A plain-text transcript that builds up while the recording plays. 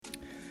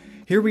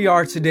Here we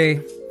are today,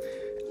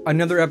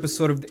 another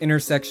episode of The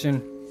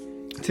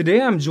Intersection.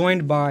 Today I'm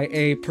joined by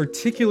a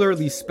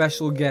particularly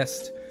special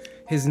guest.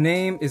 His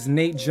name is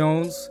Nate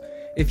Jones.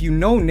 If you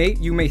know Nate,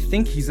 you may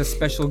think he's a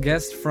special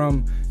guest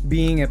from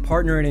being a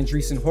partner at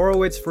Andreessen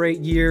Horowitz for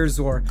 8 years,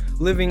 or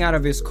living out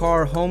of his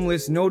car,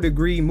 homeless, no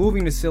degree,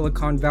 moving to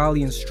Silicon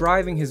Valley and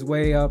striving his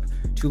way up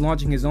to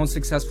launching his own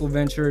successful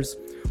ventures,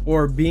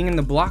 or being in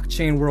the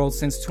blockchain world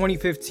since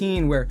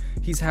 2015, where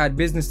he's had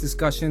business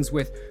discussions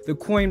with the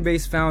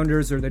Coinbase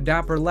founders or the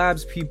Dapper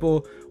Labs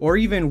people, or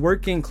even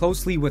working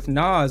closely with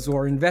Nas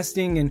or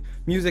investing in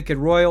music at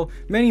Royal.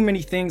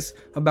 Many things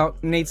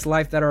about Nate's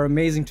life that are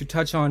amazing to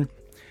touch on.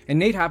 And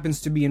Nate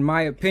happens to be, in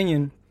my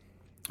opinion,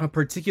 a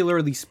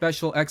particularly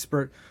special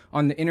expert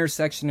on the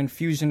intersection and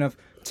fusion of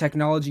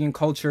technology and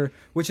culture,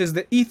 which is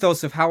the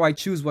ethos of how I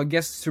choose what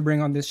guests to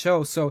bring on this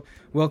show. So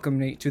welcome,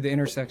 Nate, to The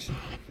Intersection.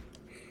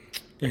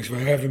 Thanks for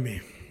having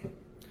me.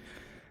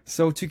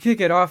 So to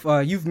kick it off,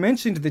 you've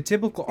mentioned the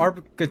typical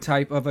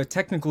archetype of a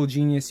technical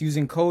genius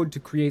using code to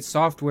create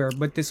software,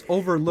 but this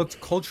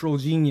overlooked cultural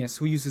genius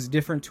who uses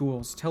different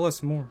tools. Tell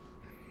us more.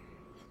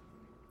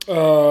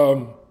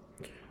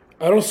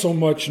 I don't so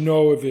much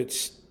know if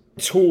it's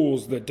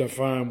tools that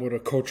define what a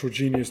cultural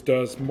genius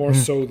does, more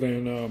so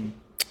than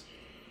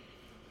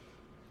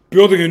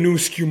building a new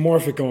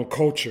skeuomorphic on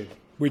culture,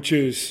 which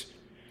is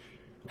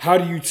how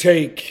do you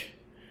take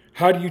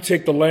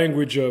the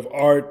language of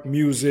art,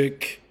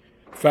 music,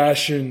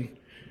 fashion,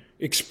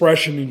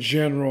 expression in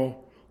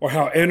general, or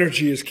how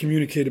energy is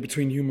communicated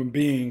between human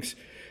beings,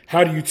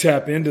 how do you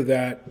tap into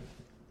that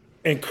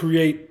and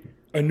create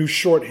a new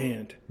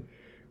shorthand?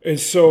 And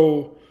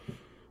so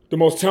the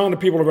most talented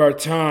people of our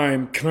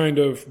time kind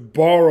of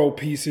borrow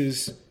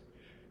pieces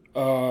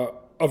of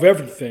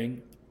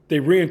everything. They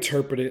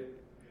reinterpret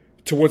it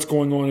to what's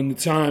going on in the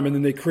time, and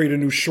then they create a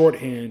new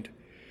shorthand.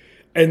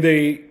 And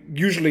they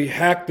usually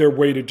hack their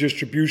way to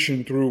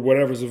distribution through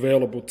whatever's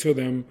available to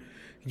them,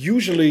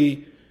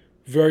 usually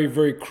very,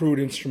 very crude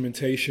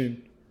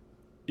instrumentation.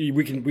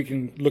 We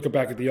can look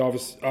back at the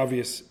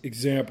obvious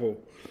example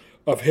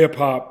of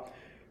hip-hop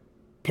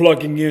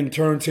plugging in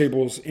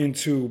turntables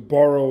into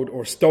borrowed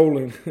or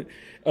stolen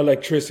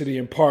electricity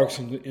in parks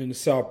in the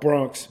South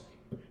Bronx,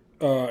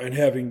 and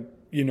having,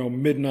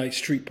 midnight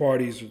street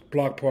parties,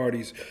 block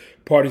parties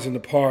in the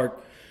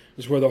park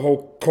is where the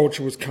whole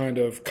culture was kind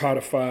of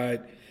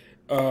codified.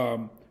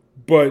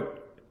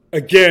 But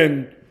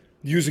again,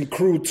 using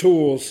crude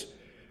tools,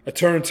 a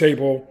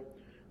turntable,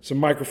 some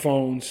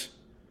microphones,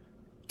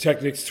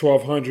 Technics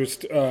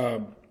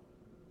 1200s,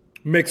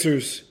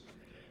 mixers,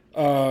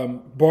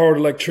 borrowed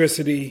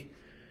electricity,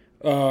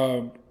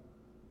 poor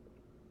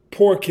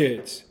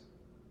kids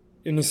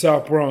in the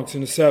South Bronx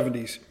in the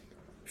 70s,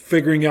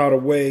 figuring out a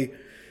way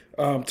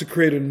to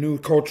create a new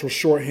cultural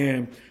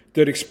shorthand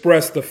that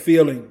expressed the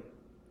feeling,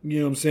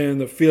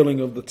 the feeling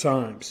of the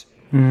times.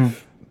 Mm-hmm.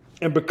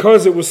 And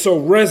because it was so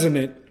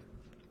resonant,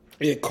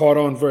 it caught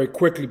on very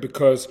quickly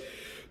because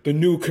the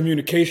new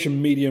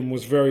communication medium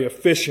was very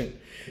efficient,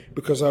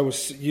 because it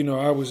was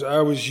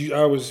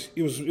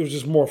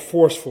just more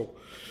forceful.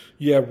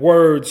 You had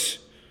words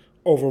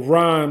over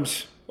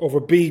rhymes, over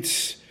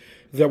beats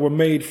that were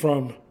made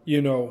from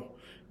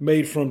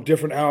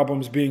different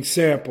albums being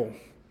sampled,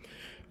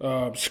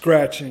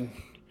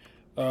 scratching,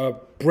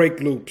 break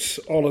loops,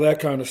 all of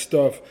that kind of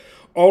stuff.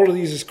 All of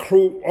these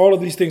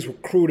things were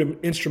crude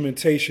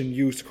instrumentation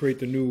used to create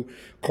the new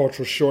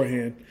cultural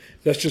shorthand.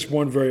 That's just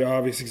one very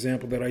obvious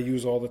example that I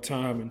use all the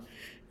time,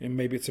 and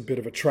maybe it's a bit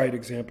of a trite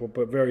example,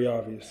 but very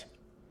obvious.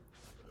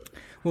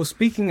 Well,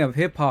 speaking of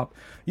hip-hop,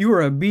 you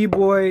were a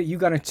b-boy, you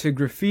got into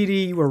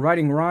graffiti, you were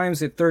writing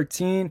rhymes at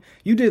 13.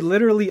 You did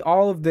literally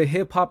all of the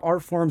hip-hop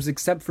art forms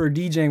except for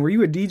DJing. Were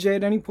you a DJ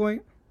at any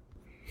point?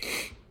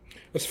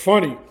 It's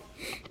funny.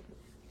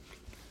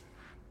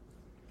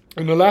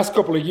 In the last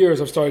couple of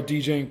years, I've started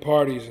DJing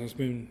parties, and it's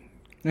been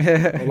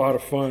a lot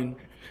of fun.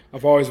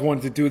 I've always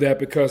wanted to do that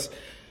because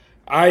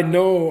I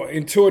know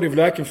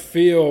intuitively I can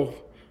feel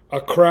a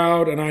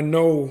crowd, and I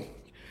know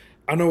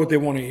what they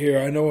want to hear.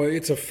 I know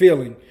it's a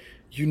feeling.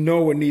 You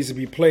know what needs to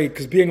be played,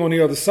 because being on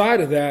the other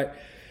side of that,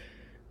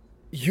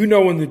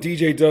 when the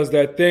DJ does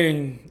that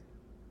thing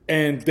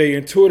and they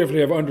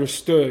intuitively have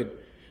understood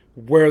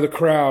where the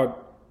crowd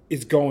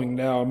is going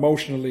now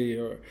emotionally,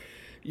 or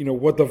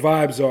what the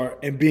vibes are,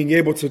 and being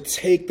able to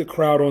take the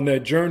crowd on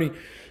that journey.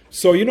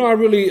 So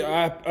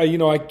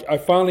I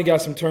finally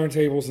got some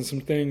turntables and some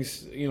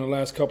things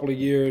last couple of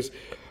years.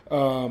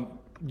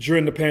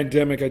 During the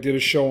pandemic, I did a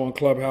show on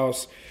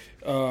Clubhouse.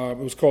 It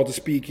was called The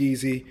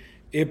Speakeasy.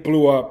 It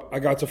blew up. I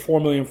got to 4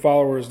 million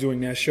followers doing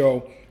that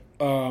show.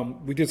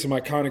 We did some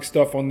iconic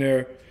stuff on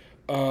there.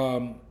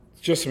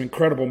 Just some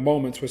incredible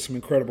moments with some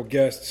incredible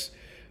guests.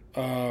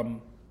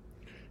 We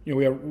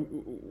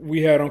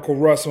had Uncle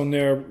Russ on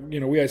there.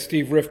 We had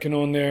Steve Rifkin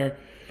on there.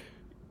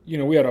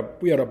 We had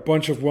a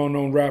bunch of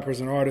well-known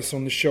rappers and artists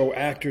on the show,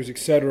 actors,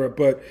 etc.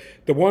 But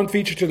the one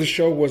feature to the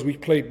show was we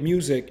played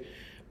music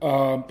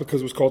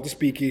because it was called the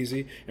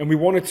Speakeasy, and we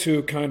wanted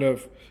to kind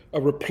of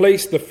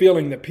replace the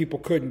feeling that people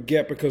couldn't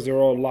get because they were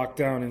all locked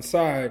down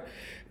inside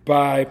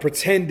by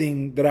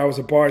pretending that I was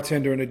a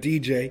bartender and a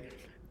DJ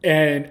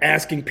and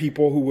asking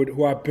people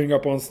who I bring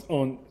up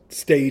on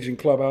stage in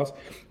Clubhouse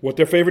what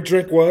their favorite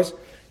drink was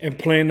and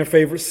playing their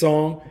favorite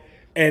song.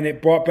 And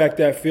it brought back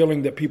that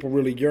feeling that people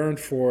really yearned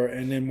for.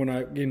 And then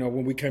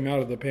when we came out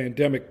of the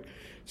pandemic,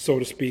 so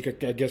to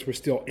speak, I guess we're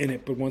still in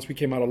it, but once we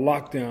came out of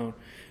lockdown,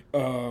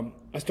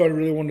 I started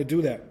really wanting to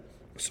do that.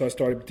 So I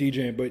started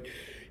DJing. But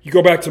you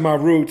go back to my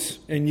roots,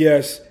 and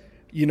yes,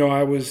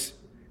 I was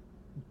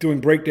doing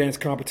breakdance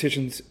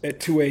competitions at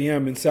 2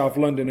 a.m. in South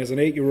London as an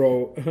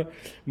 8-year-old.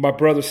 My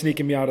brother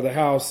sneaking me out of the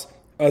house,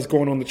 us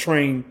going on the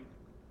train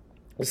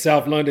in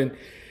South London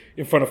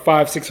in front of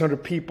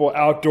 500-600 people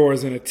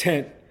outdoors in a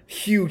tent,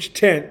 huge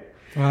tent.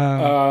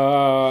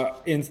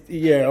 Wow.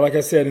 Like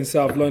I said, in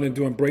South London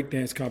doing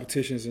breakdance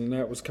competitions, and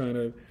that was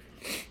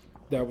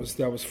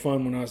that was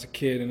fun when I was a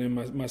kid. And then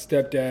my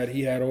stepdad,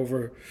 he had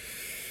over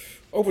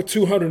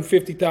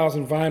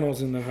 250,000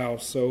 vinyls in the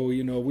house. So,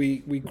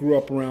 we grew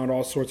up around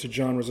all sorts of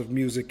genres of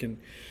music, and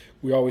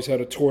we always had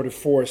a tour de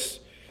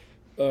force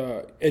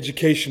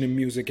education in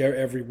music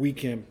every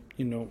weekend,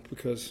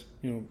 because,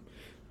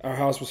 our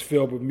house was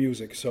filled with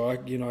music. So I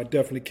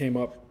definitely came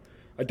up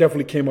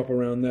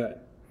around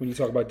that when you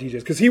talk about DJs,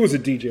 because he was a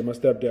DJ, my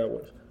stepdad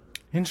was.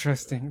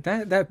 Interesting.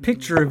 That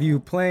picture of you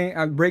playing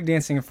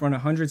breakdancing in front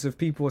of hundreds of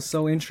people is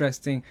so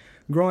interesting.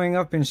 Growing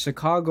up in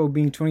Chicago,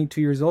 being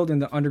 22 years old in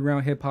the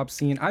underground hip hop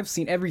scene, I've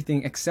seen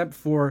everything except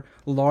for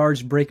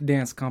large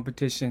breakdance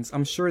competitions.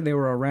 I'm sure they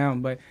were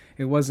around, but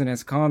it wasn't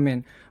as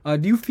common.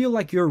 Do you feel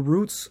like your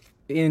roots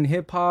in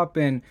hip hop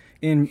and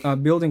in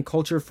building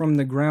culture from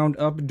the ground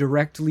up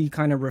directly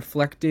kind of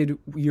reflected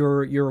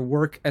your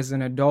work as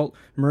an adult,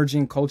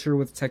 merging culture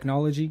with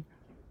technology?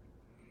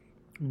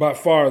 By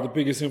far, the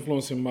biggest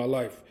influence in my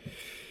life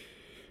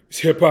is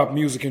hip-hop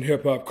music and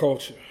hip-hop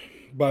culture,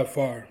 by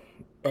far.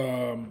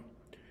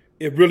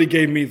 It really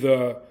gave me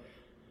the,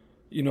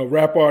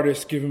 rap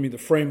artists giving me the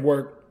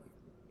framework,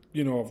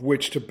 of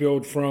which to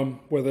build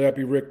from, whether that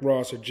be Rick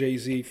Ross or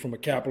Jay-Z from a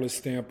capitalist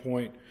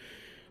standpoint,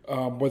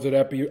 whether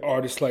that be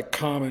artists like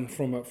Common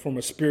from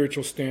a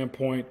spiritual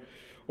standpoint,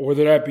 or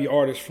whether that be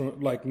artists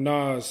like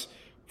Nas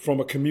from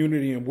a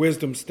community and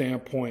wisdom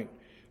standpoint,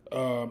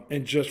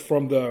 and just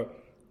from the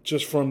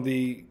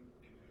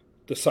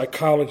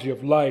psychology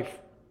of life,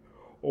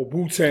 or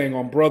Wu-Tang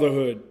on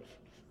brotherhood.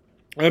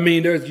 I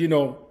mean, there's, you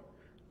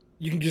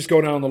can just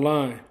go down the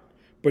line.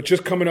 But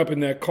just coming up in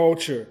that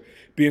culture,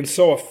 being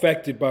so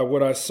affected by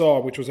what I saw,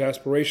 which was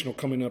aspirational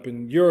coming up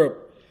in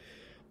Europe,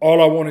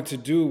 all I wanted to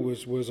do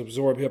was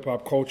absorb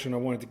hip-hop culture, and I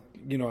wanted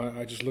to,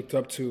 I just looked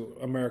up to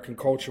American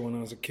culture when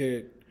I was a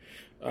kid.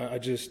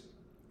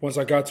 Once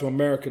I got to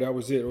America, that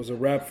was it. It was a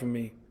wrap for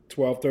me.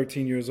 12,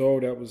 13 years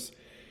old, that was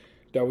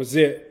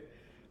it.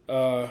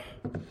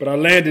 But I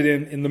landed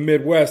in the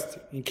Midwest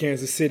in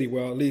Kansas City,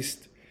 well, at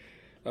least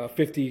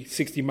 50,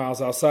 60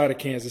 miles outside of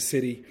Kansas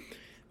City.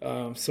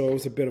 So it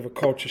was a bit of a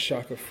culture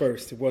shock at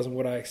first. It wasn't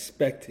what I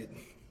expected.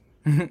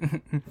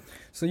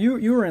 So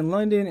you were in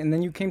London, and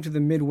then you came to the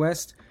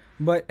Midwest.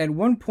 But at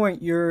one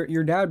point,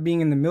 your dad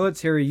being in the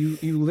military,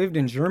 you lived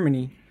in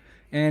Germany.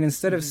 And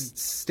instead of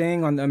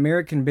staying on the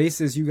American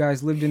bases, you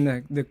guys lived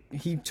in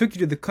he took you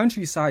to the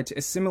countryside to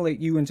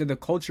assimilate you into the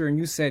culture, and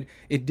you said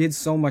it did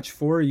so much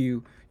for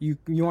you. You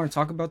want to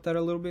talk about that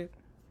a little bit?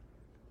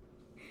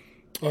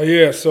 Oh,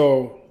 yeah.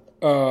 So,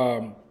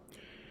 I've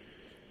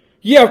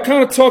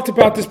kind of talked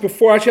about this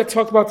before. Actually, I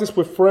talked about this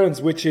with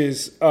friends, which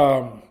is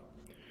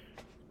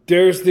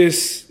there's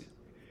this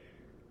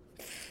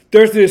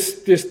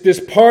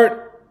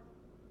part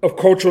of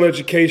cultural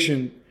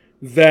education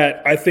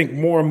that I think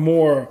more and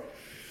more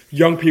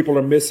young people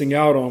are missing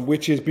out on,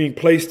 which is being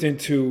placed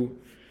into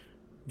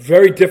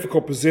very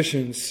difficult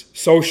positions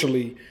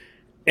socially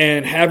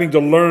and having to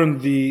learn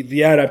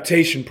the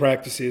adaptation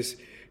practices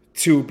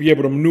to be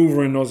able to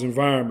maneuver in those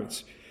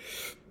environments.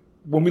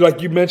 When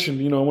like you mentioned,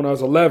 when I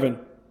was 11,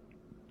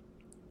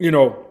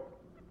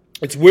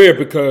 it's weird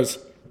because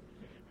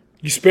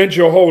you spend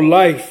your whole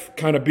life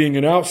kind of being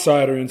an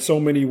outsider in so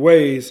many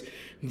ways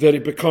that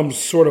it becomes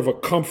sort of a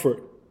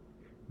comfort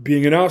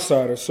being an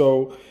outsider.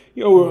 So,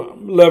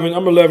 I'm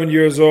 11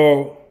 years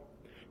old.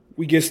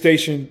 We get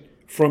stationed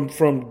from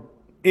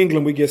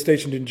England. We get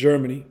stationed in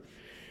Germany.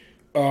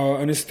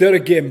 And instead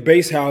of getting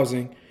base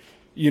housing,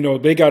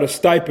 they got a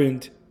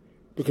stipend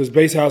because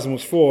base housing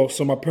was full.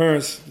 So my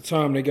parents at the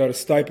time, they got a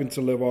stipend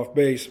to live off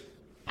base.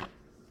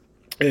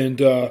 And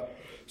so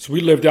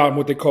we lived out in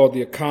what they called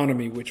the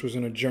economy, which was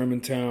in a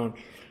German town.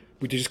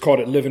 We just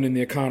called it living in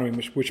the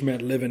economy, which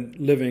meant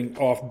living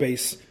off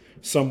base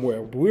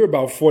somewhere. But we were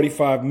about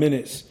 45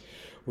 minutes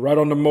right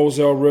on the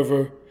Moselle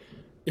River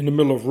in the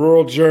middle of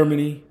rural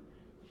Germany.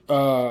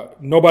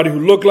 Nobody who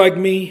looked like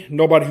me,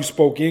 nobody who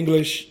spoke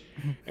English.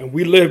 And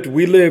we lived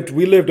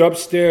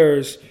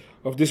upstairs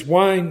of this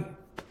winemaker,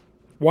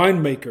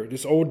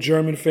 this old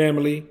German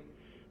family,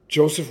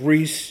 Joseph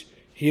Reese.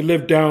 He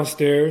lived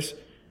downstairs.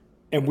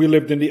 and we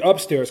lived in the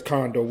upstairs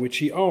condo, which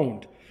he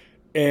owned.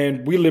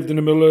 And we lived in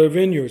the middle of the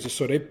vineyards. And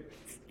so they,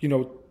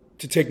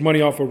 to take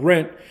money off of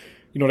rent,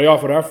 they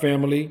offered our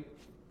family,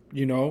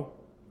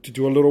 to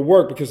do a little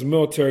work because the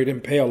military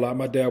didn't pay a lot.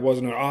 My dad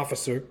wasn't an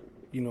officer.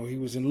 He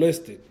was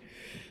enlisted.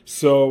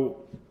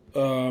 So,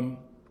 I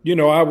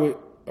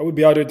would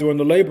be out there doing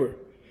the labor,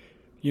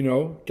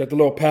 got the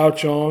little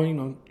pouch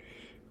on,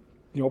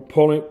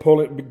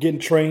 pull it, getting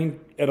trained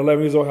at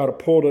 11 years old how to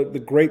pull the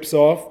grapes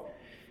off.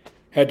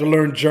 Had to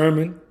learn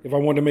German if I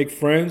wanted to make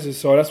friends. And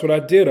so that's what I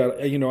did.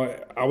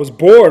 I was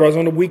bored. I was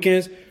on the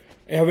weekends. I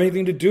didn't have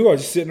anything to do. I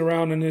was just sitting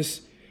around in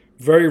this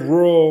very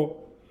rural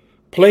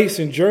place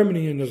in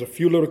Germany, and there's a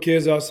few little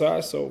kids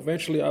outside. So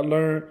eventually I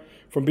learned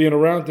from being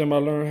around them, I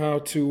learned how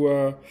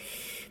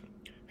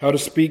to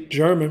speak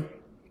German.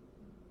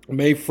 I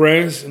made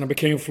friends, and I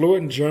became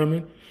fluent in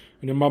German.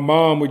 And then my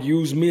mom would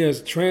use me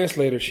as a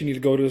translator. She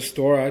needed to go to the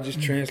store. I just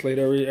translate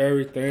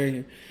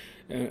everything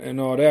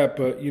and all that.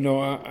 But,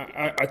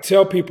 I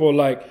tell people,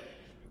 like,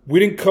 we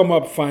didn't come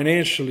up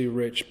financially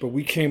rich, but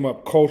we came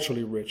up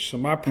culturally rich. So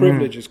my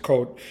privilege is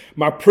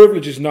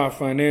not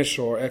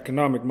financial or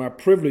economic. My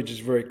privilege is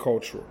very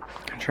cultural.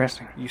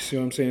 Interesting. You see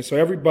what I'm saying? So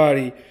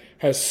everybody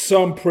has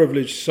some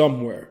privilege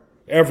somewhere.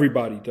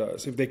 Everybody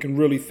does. If they can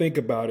really think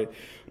about it,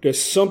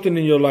 there's something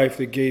in your life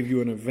that gave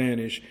you an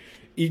advantage.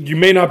 You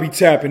may not be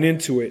tapping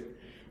into it,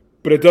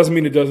 but it doesn't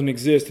mean it doesn't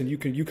exist. And you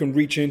can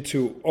reach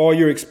into all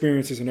your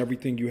experiences and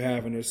everything you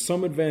have. And there's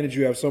some advantage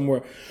you have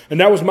somewhere. And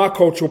that was my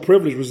cultural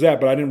privilege, was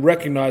that. But I didn't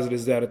recognize it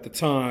as that at the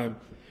time,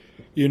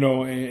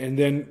 And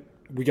then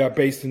we got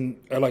based in,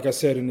 like I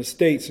said, in the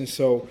States. And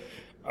so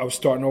I was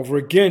starting over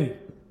again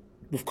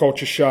with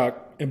culture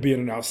shock and being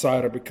an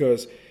outsider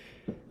because,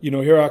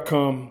 here I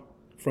come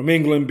from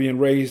England, being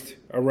raised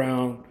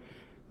around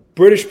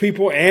British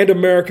people and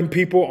American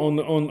people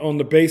on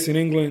the base in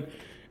England.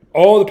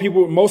 Most of the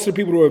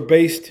people who were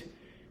based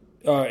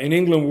in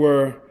England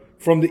were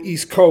from the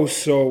East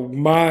Coast. So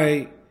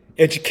my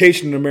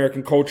education in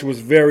American culture was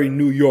very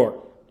New York.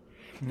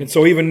 Mm-hmm. And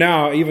so even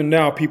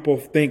now people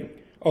think,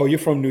 oh, you're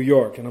from New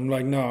York. And I'm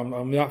like, no,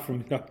 I'm not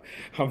from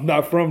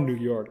New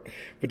York.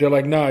 But they're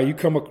like, nah,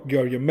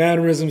 your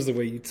mannerisms, the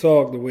way you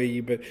talk,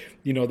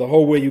 the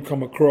whole way you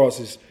come across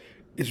is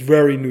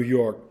very New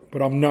York.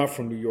 But I'm not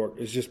from New York.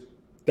 It's just,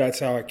 that's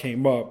how I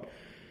came up.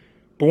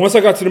 But once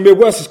I got to the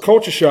Midwest, it's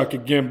culture shock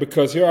again,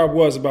 because here I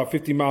was about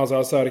 50 miles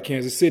outside of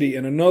Kansas City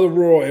in another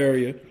rural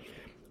area.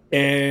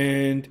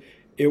 And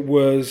it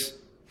was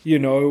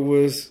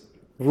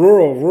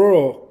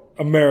rural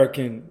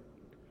American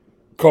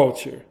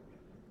culture.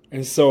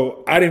 And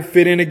so I didn't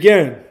fit in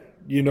again,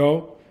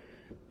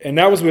 and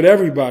that was with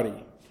everybody,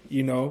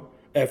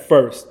 at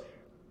first.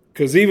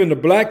 Because even the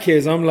black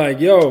kids, I'm like,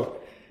 yo,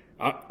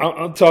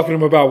 I'm talking to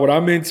them about what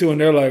I'm into,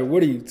 and they're like,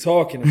 what are you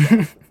talking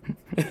about?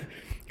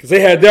 Because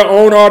they had their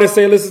own artists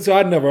they listened to.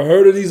 I'd never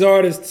heard of these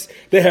artists.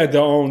 They had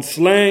their own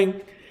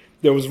slang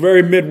that was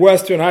very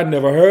Midwestern. I'd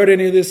never heard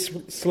any of this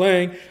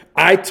slang.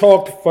 I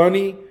talked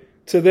funny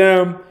to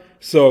them.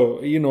 So,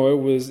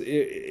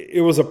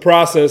 it was a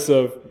process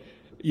of,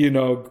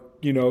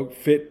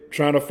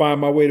 trying to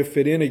find my way to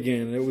fit in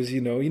again. It was,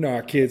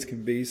 how kids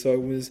can be. So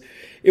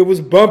it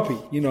was bumpy.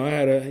 I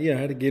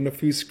had to get in a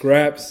few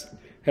scraps,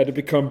 had to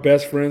become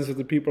best friends with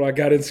the people I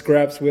got in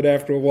scraps with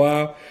after a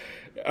while.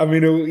 I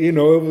mean, it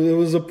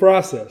was a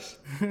process.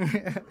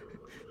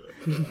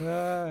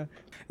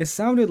 It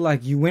sounded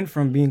like you went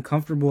from being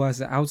comfortable as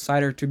an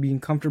outsider to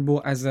being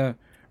comfortable as a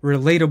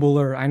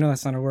relatabler. I know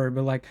that's not a word,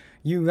 but like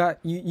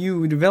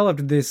you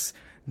developed this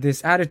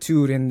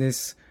attitude and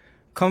this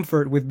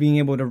comfort with being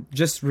able to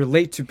just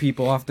relate to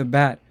people off the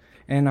bat.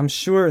 And I'm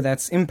sure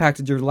that's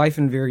impacted your life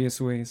in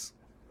various ways.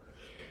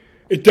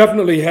 It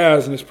definitely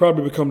has, and it's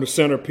probably become the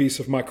centerpiece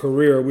of my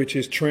career, which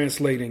is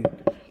translating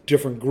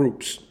different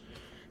groups.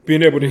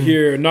 Being able to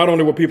hear not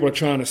only what people are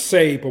trying to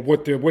say, but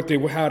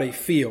how they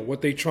feel,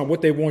 what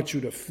they want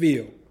you to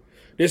feel.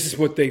 This is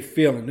what they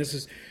feel, and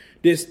this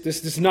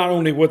is not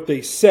only what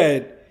they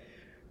said,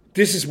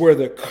 this is where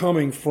they're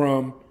coming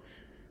from,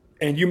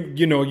 and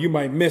you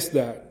might miss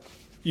that.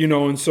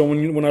 And so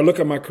when I look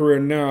at my career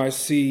now, I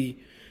see,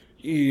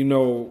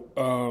 those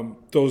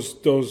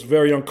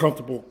very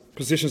uncomfortable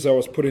positions I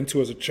was put into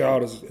as a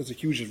child as a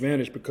huge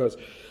advantage, because,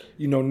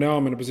 now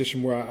I'm in a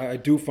position where I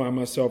do find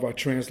myself, I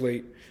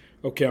translate,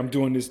 okay, I'm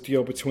doing this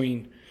deal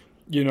between,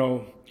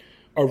 a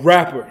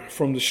rapper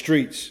from the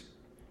streets,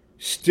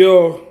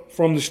 still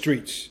from the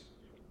streets,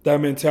 that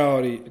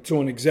mentality,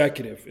 to an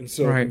executive in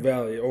Silicon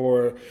Valley,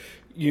 or,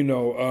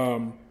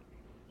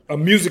 a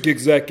music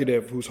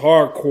executive who's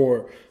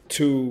hardcore,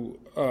 to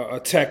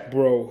a tech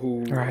bro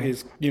who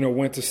is,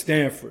 went to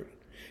Stanford,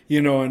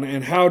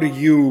 and how do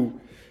you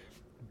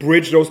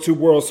bridge those two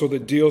worlds so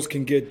that deals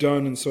can get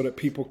done and so that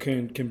people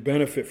can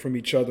benefit from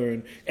each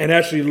other and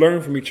actually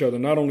learn from each other,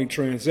 not only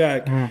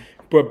transact,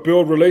 but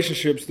build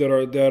relationships that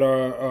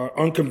are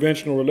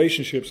unconventional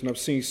relationships. And I've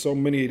seen so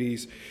many of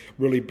these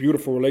really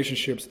beautiful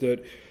relationships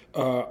that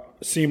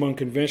seem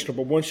unconventional,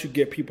 but once you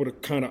get people to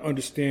kind of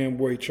understand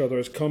where each other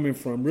is coming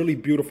from, really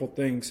beautiful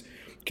things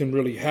can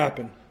really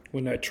happen,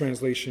 when that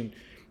translation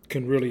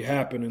can really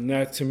happen. And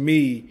that, to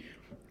me,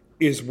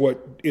 is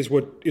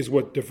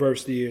what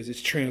diversity is.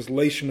 It's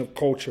translation of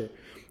culture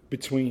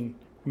between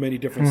many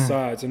different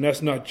sides. And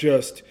that's not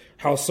just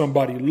how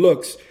somebody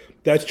looks.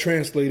 That's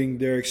translating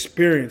their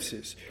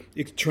experiences.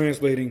 It's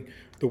translating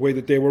the way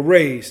that they were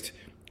raised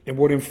and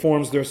what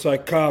informs their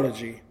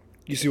psychology.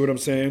 You see what I'm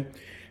saying?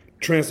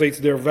 Translates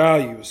their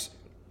values.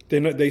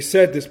 They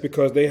said this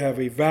because they have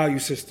a value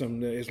system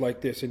that is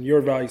like this, and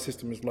your value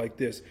system is like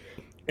this.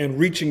 And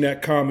reaching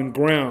that common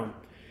ground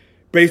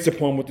based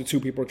upon what the two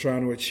people are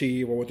trying to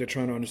achieve, or what they're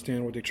trying to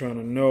understand, what they're trying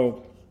to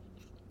know.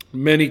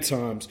 Many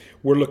times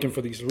we're looking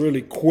for these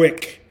really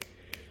quick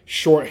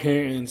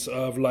shorthands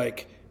of,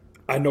 like,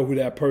 I know who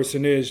that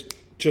person is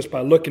just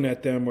by looking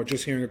at them or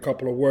just hearing a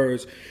couple of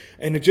words.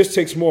 And it just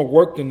takes more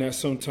work than that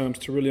sometimes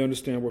to really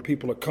understand where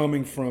people are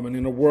coming from. And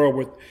in a world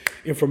where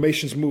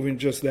information's moving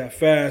just that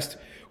fast,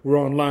 we're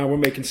online, we're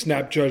making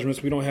snap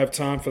judgments. We don't have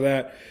time for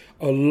that.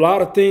 A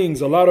lot of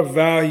things, a lot of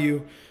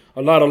value,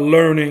 a lot of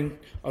learning,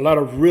 a lot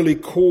of really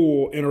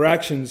cool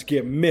interactions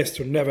get missed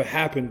or never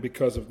happen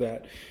because of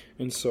that.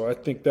 And so I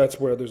think that's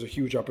where there's a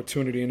huge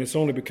opportunity, and it's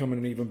only becoming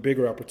an even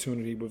bigger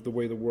opportunity with the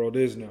way the world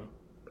is now.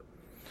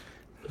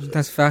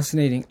 That's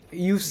fascinating.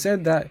 You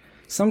said that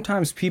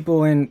sometimes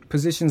people in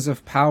positions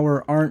of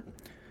power aren't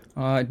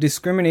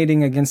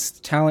discriminating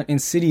against talent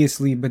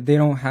insidiously, but they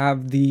don't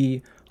have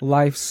the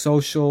life,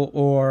 social,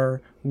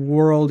 or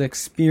world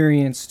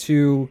experience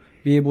to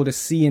be able to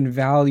see and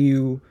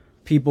value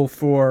people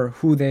for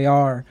who they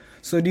are.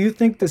 So do you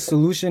think the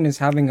solution is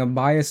having a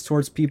bias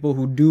towards people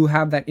who do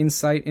have that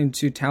insight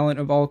into talent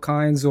of all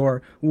kinds,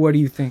 or what do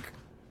you think?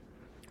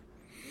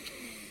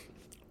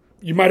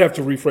 You might have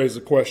to rephrase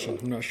the question.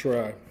 I'm not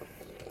sure I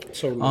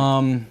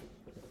totally...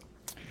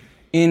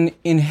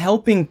 In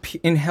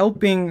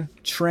helping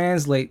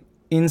translate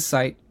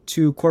insight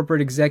to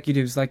corporate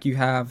executives like you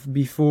have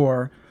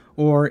before,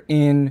 or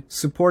in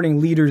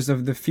supporting leaders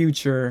of the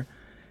future,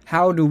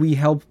 how do we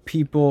help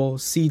people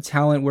see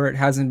talent where it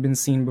hasn't been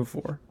seen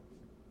before?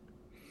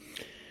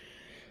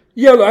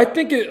 Yeah, I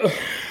think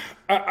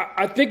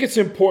it's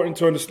important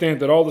to understand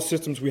that all the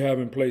systems we have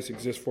in place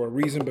exist for a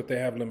reason, but they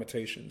have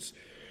limitations.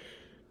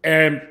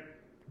 And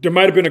there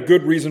might have been a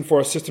good reason for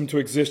a system to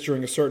exist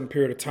during a certain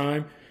period of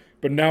time,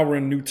 but now we're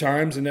in new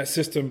times, and that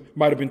system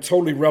might have been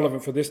totally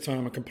relevant for this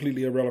time and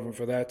completely irrelevant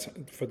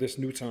for this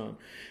new time.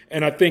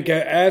 And I think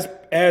as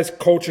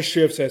culture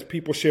shifts, as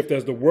people shift,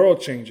 as the world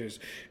changes,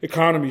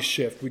 economies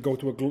shift. We go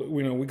through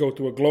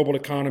a global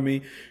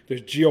economy.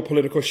 There's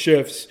geopolitical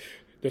shifts.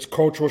 There's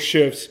cultural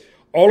shifts.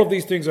 All of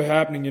these things are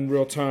happening in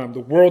real time. The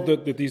world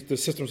that the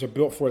systems are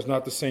built for is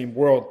not the same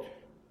world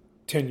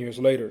 10 years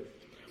later.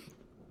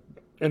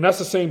 And that's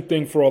the same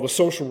thing for all the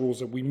social rules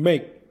that we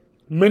make.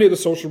 Many of the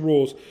social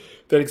rules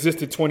that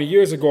existed 20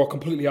 years ago are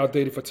completely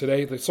outdated for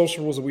today. The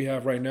social rules that we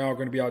have right now are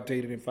going to be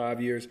outdated in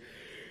 5 years.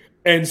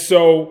 And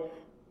so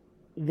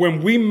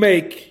when we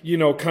make,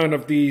 kind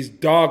of these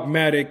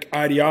dogmatic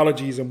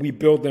ideologies and we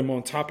build them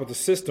on top of the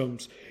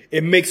systems,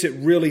 it makes it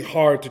really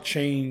hard to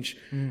change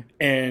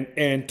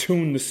and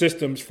tune the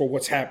systems for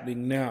what's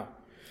happening now.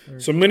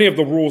 Right. So many of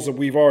the rules that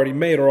we've already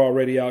made are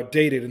already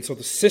outdated, and so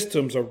the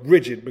systems are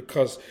rigid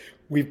because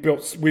we've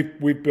built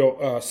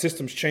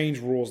systems change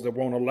rules that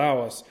won't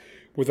allow us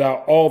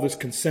without all this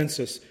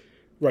consensus.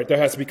 Right, there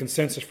has to be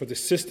consensus for the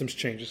systems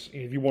changes.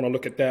 If you want to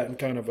look at that in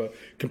kind of a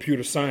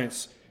computer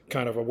science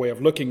kind of a way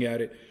of looking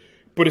at it,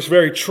 but it's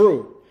very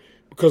true.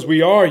 Because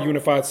we are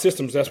unified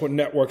systems. That's what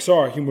networks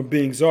are. Human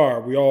beings are.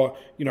 We all,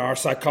 our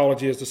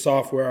psychology is the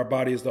software. Our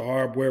body is the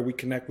hardware. We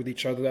connect with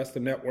each other. That's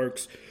the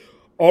networks.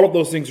 All of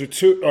those things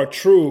are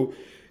true.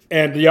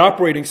 And the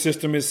operating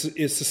system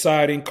is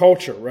society and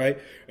culture, right?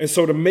 And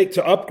so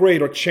to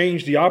upgrade or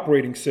change the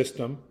operating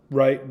system,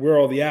 right, where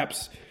all the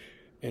apps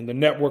and the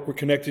network we're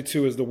connected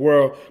to is the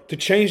world, to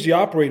change the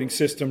operating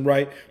system,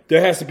 right,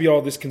 there has to be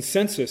all this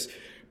consensus.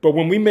 But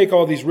when we make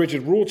all these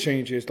rigid rule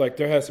changes, like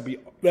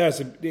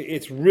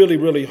it's really,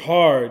 really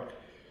hard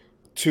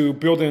to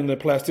build in the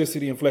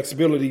plasticity and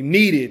flexibility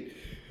needed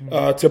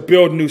to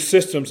build new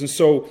systems. And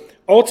so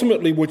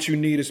ultimately what you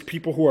need is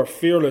people who are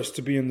fearless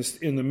to be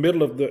in the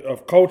middle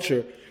of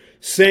culture,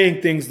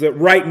 saying things that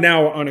right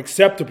now are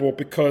unacceptable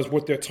because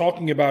what they're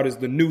talking about is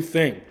the new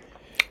thing.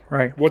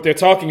 Right. What they're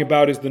talking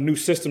about is the new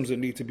systems that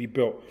need to be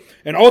built.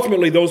 And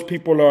ultimately those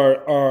people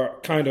are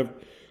kind of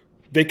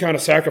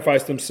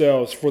sacrifice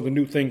themselves for the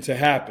new thing to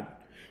happen.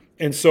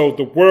 And so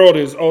the world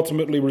is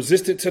ultimately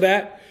resistant to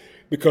that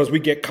because we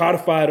get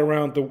codified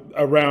around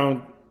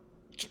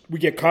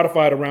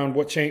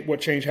what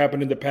change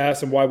happened in the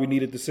past and why we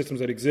needed the systems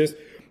that exist.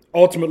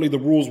 Ultimately, the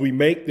rules we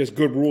make, there's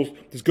good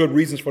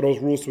reasons for those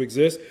rules to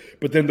exist,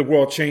 but then the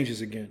world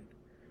changes again.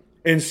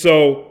 And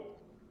so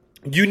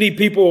you need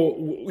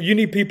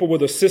people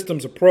with a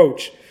systems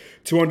approach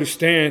to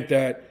understand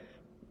that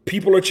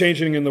people are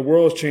changing and the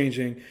world's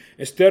changing.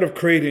 Instead of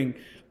creating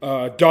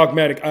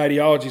dogmatic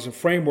ideologies and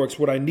frameworks,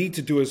 what I need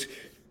to do is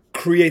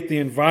create the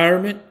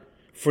environment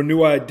for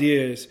new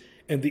ideas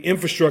and the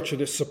infrastructure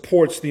that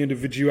supports the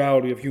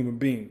individuality of human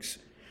beings.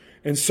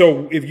 And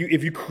so if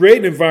you create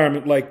an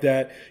environment like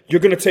that, you're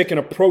going to take an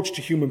approach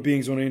to human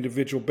beings on an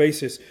individual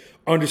basis,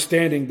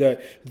 understanding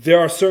that there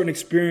are certain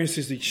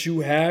experiences that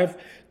you have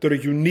that are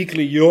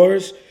uniquely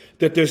yours,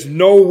 that there's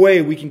no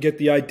way we can get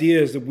the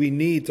ideas that we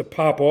need to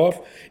pop off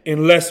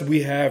unless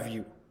we have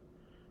you.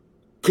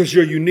 Because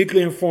you're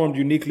uniquely informed,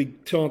 uniquely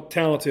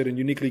talented, and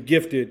uniquely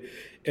gifted.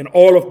 And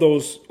all of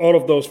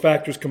those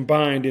factors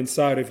combined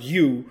inside of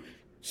you,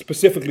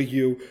 specifically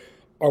you,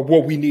 are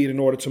what we need in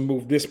order to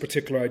move this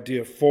particular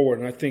idea forward.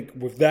 And I think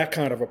with that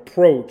kind of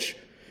approach,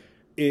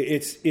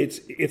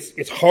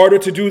 it's harder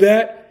to do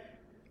that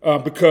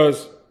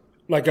because,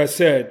 like I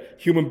said,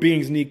 human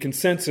beings need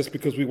consensus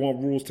because we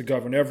want rules to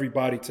govern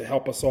everybody to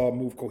help us all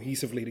move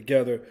cohesively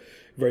together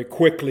very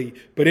quickly.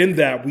 But in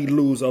that, we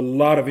lose a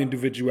lot of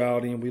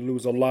individuality and we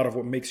lose a lot of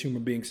what makes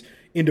human beings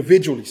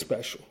individually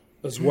special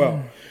as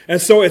well.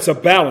 And so it's a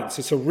balance.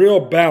 It's a real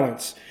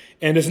balance.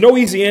 And there's no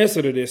easy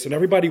answer to this, and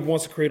everybody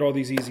wants to create all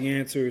these easy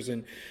answers.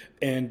 And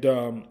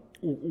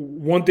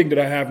one thing that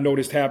I have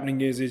noticed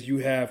happening is you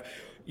have,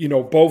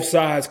 both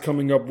sides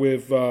coming up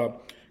with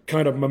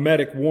kind of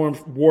mimetic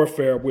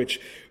warfare, which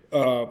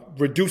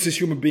reduces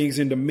human beings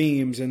into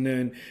memes, and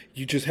then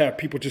you just have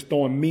people just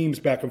throwing memes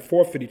back and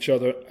forth at each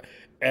other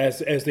as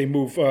they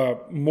move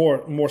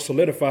more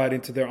solidified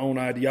into their own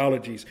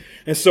ideologies.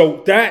 And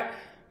so that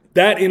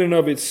in and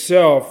of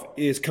itself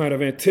is kind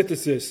of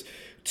antithesis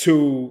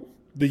to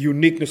the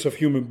uniqueness of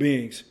human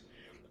beings.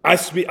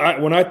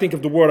 When I think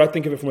of the world, I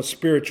think of it from a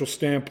spiritual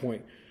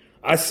standpoint.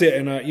 I sit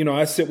and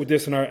I sit with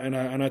this, and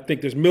I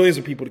think there's millions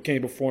of people that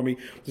came before me.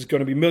 There's going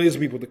to be millions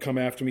of people that come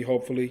after me,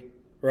 hopefully,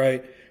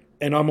 right?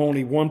 And I'm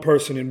only one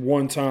person in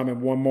one time and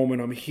one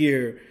moment. I'm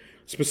here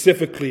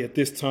specifically at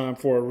this time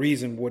for a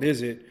reason. What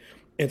is it?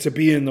 And to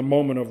be in the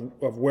moment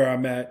of where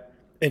I'm at,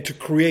 and to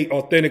create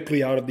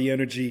authentically out of the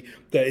energy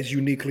that is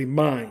uniquely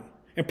mine,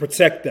 and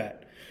protect that.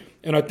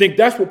 And I think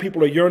that's what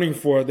people are yearning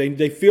for.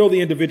 They feel the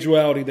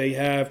individuality they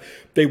have.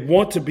 They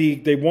want to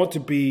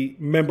be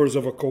members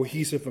of a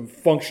cohesive and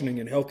functioning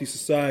and healthy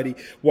society,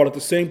 while at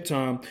the same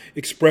time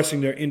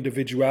expressing their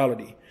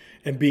individuality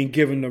and being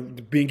given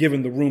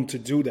the room to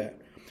do that.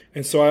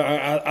 And so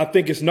I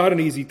think it's not an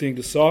easy thing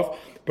to solve,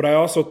 but I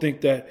also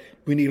think that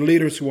we need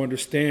leaders who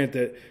understand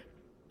that,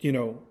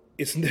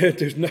 there's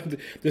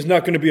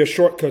not going to be a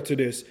shortcut to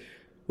this.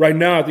 Right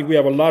now, I think we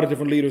have a lot of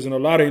different leaders in a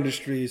lot of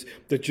industries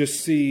that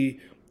just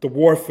see the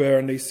warfare,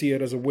 and they see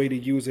it as a way to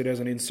use it as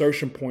an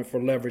insertion point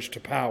for leverage to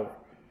power,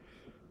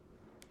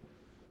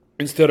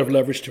 instead of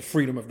leverage to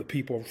freedom of the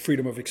people,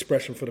 freedom of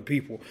expression for the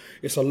people.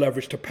 It's a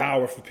leverage to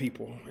power for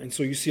people. And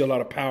so you see a lot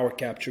of power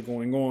capture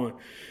going on,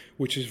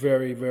 which is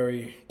very,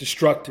 very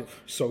destructive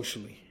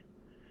socially.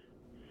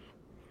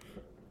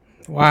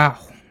 Wow.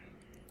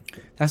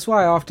 That's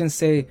why I often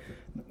say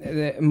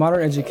the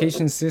modern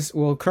education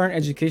system, current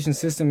education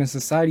system in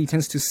society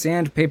tends to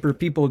sandpaper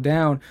people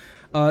down.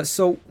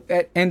 So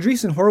at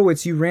Andreessen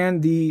Horowitz, you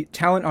ran the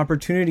Talent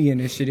Opportunity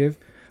Initiative,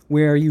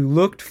 where you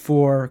looked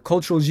for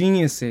cultural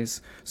geniuses.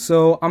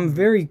 So I'm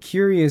very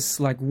curious,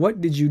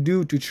 what did you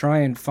do to try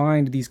and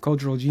find these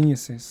cultural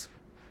geniuses?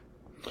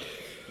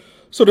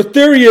 So the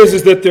theory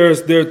is that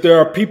there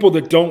are people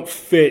that don't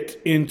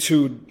fit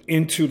into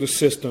the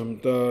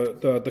system,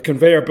 the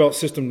conveyor belt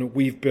system that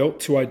we've built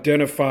to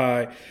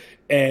identify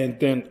and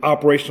then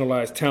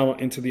operationalize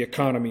talent into the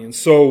economy. And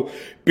so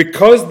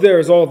because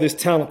there's all this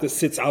talent that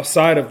sits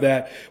outside of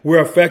that,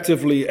 we're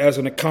effectively, as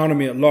an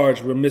economy at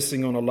large, we're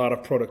missing on a lot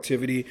of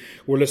productivity.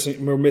 We're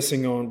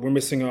missing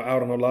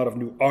out on a lot of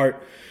new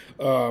art.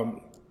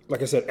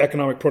 Like I said,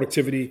 economic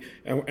productivity,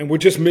 and we're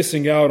just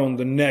missing out on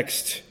the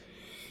next.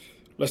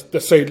 Let's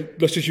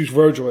just use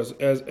Virgil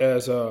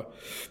as an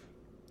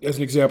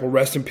example.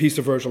 Rest in peace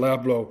to Virgil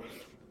Abloh.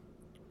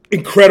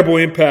 Incredible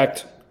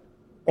impact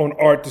on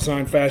art,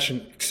 design,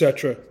 fashion,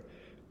 etc.,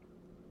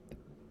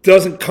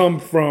 doesn't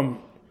come from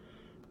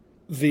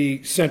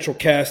the central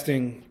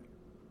casting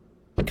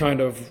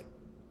kind of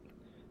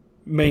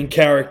main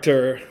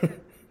character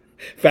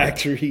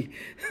factory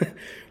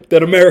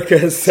that America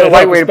has set up.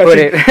 That's a white way to put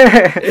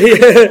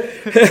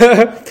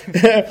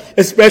it.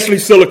 Especially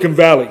Silicon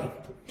Valley.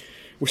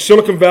 Where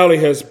Silicon Valley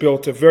has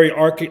built a very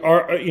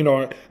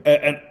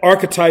an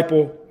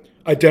archetypal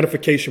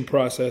identification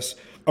process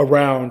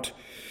around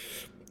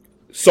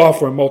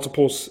software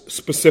multiples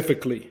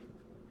specifically.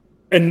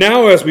 And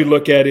now as we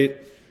look at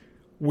it,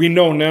 we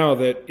know now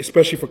that,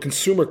 especially for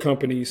consumer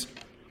companies,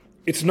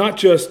 it's not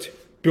just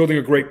building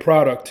a great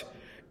product,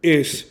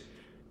 it's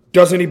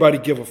does anybody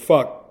give a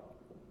fuck?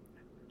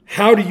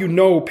 How do you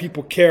know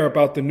people care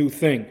about the new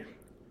thing?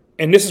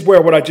 And this is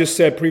where what I just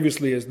said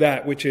previously is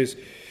that, which is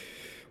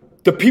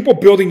the people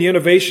building the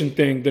innovation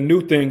thing, the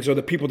new things, are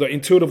the people that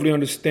intuitively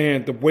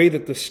understand the way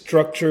that the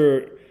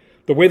structure,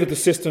 the way that the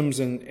systems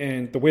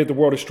and the way the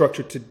world is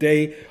structured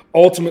today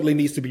ultimately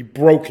needs to be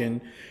broken,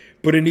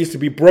 but it needs to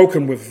be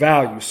broken with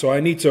value. So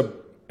I need to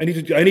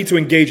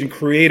engage in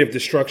creative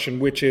destruction,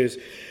 which is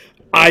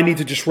I need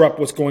to disrupt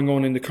what's going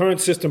on in the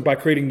current system by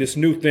creating this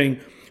new thing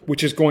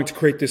which is going to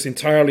create this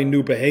entirely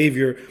new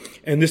behavior.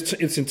 And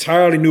it's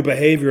entirely new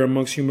behavior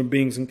amongst human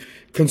beings and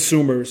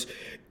consumers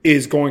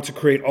is going to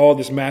create all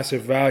this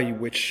massive value,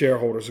 which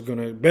shareholders are going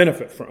to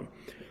benefit from.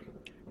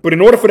 But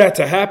in order for that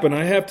to happen,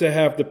 I have to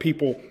have the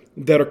people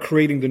that are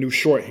creating the new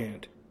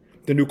shorthand,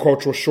 the new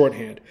cultural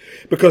shorthand,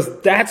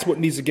 because that's what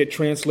needs to get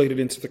translated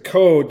into the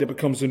code that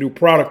becomes the new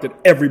product that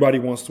everybody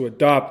wants to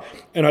adopt.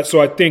 And so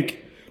I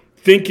think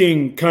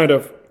thinking kind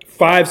of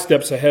 5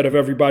 steps ahead of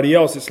everybody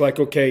else, it's like,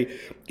 okay,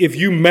 if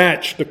you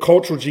match the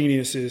cultural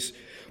geniuses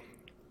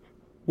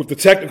with the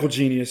technical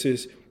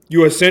geniuses,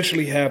 you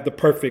essentially have the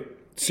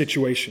perfect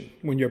situation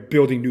when you're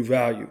building new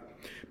value.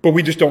 But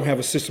we just don't have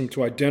a system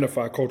to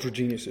identify cultural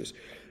geniuses.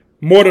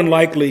 More than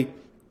likely,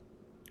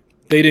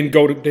 they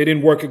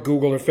didn't work at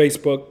Google or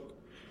Facebook,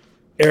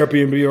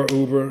 Airbnb or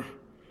Uber.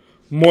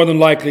 More than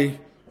likely,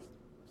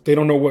 they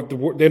don't know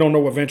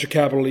what venture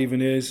capital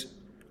even is.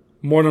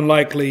 More than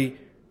likely,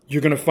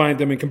 you're going to find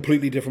them in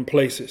completely different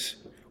places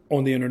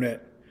on the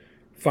internet.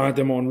 Find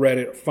them on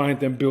Reddit. Find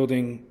them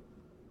building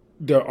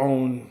their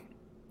own,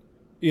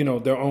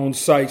 their own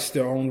sites,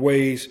 their own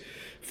ways.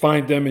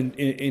 Find them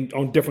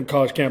on different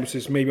college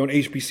campuses, maybe on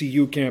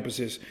HBCU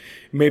campuses.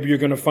 Maybe you're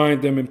going to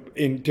find them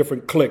in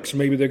different cliques.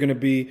 Maybe they're going to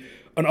be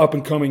an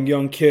up-and-coming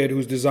young kid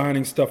who's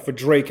designing stuff for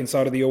Drake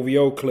inside of the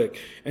OVO clique.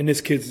 And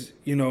this kid's,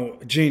 a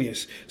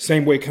genius.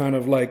 Same way kind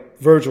of like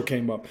Virgil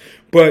came up.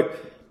 But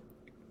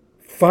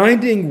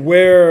finding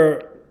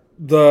where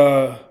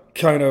the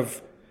kind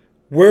of,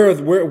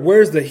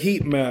 where's the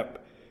heat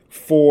map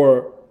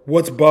for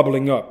what's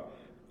bubbling up?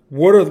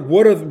 What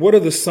are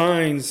the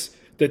signs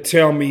that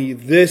tell me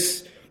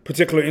this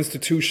particular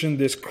institution,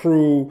 this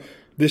crew,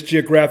 this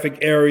geographic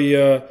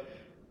area,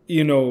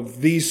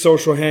 these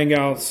social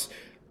hangouts,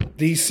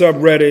 these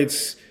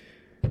subreddits,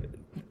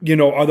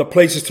 are the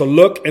places to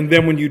look. And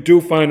then when you do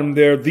find them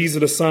there, these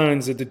are the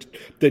signs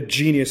that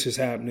genius is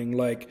happening.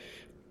 Like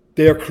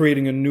they're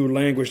creating a new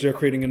language. They're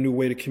creating a new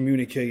way to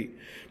communicate.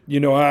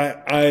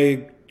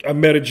 I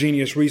met a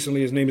genius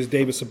recently. His name is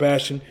David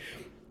Sebastian.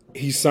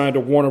 He signed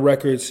to Warner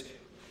Records.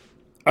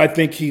 I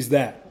think he's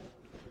that.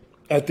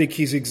 I think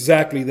he's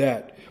exactly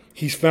that.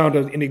 He's found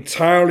an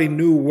entirely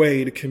new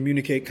way to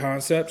communicate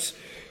concepts,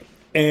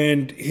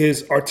 and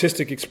his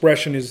artistic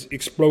expression is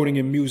exploding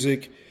in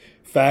music,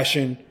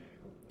 fashion,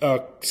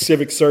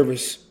 civic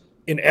service,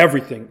 in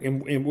everything,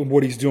 in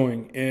what he's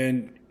doing.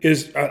 And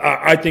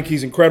I think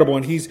he's incredible,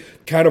 and he's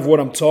kind of what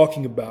I'm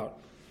talking about.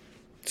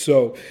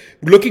 So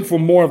looking for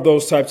more of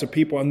those types of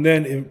people, and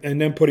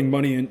then putting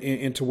money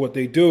into what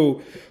they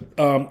do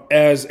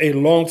as a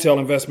long tail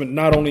investment,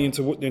 not only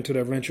into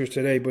their ventures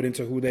today, but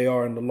into who they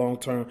are in the long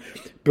term,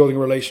 building a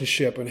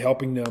relationship and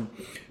helping them.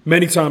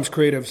 Many times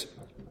creatives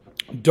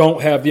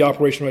don't have the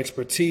operational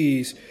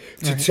expertise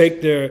to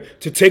take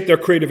their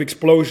creative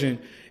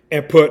explosion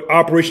and put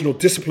operational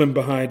discipline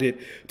behind it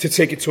to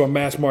take it to a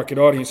mass market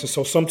audience. And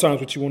so sometimes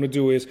what you want to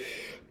do is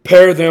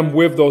pair them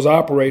with those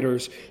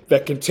operators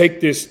that can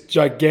take this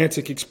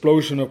gigantic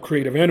explosion of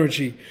creative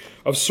energy,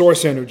 of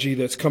source energy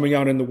that's coming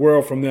out in the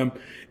world from them,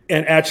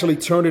 and actually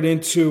turn it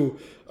into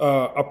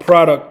a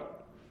product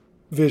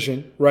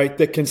vision, right,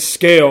 that can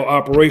scale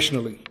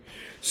operationally.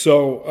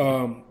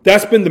 So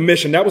that's been the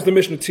mission. That was the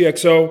mission of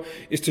TXO,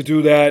 is to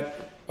do that.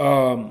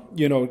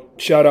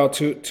 Shout out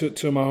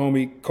to my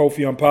homie Kofi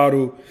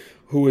Ampadu,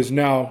 who is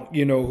now,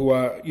 who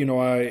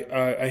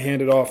I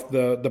handed off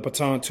the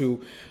baton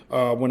to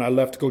when I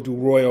left to go do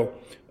Royal.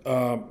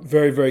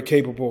 Very, very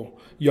capable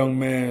young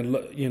man,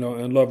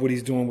 and love what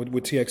he's doing with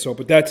TXO.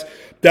 But that's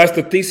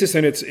the thesis,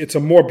 and it's a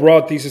more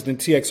broad thesis than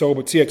TXO.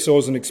 But TXO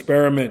is an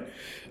experiment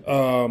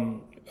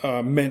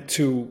meant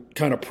to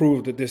kind of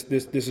prove that this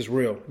is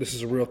real. This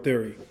is a real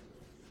theory.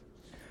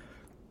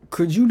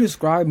 Could you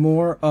describe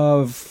more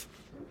of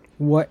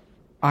what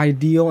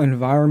ideal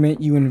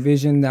environment you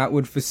envision that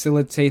would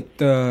facilitate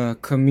the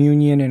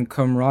communion and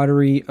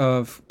camaraderie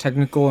of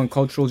technical and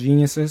cultural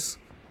geniuses?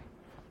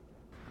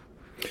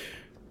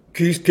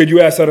 Could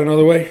you ask that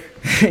another way?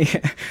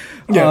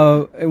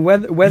 Yeah.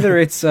 Whether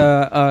it's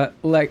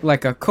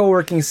like a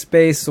co-working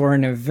space or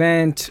an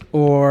event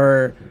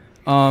or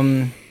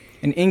an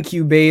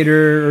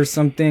incubator or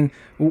something,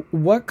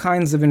 what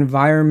kinds of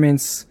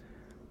environments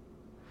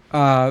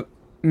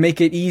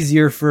make it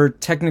easier for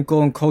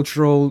technical and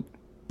cultural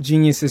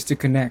geniuses to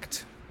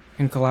connect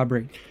and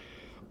collaborate?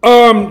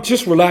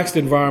 Just relaxed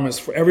environments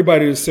for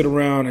everybody to sit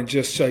around and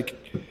just like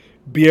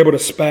be able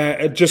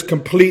to just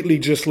completely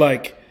just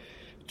like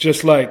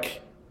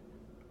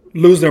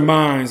lose their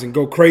minds and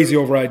go crazy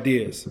over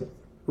ideas,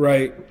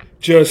 right?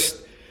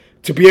 Just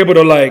to be able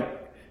to like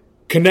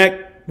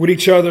connect with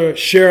each other,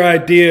 share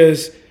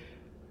ideas,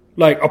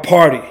 like a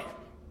party.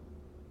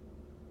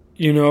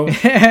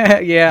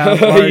 Yeah.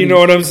 You know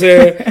what I'm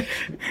saying?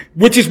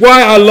 Which is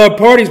why I love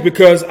parties,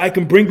 because I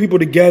can bring people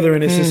together,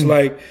 and it's just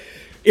like,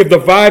 if the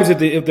vibes,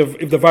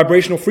 if the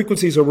vibrational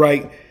frequencies are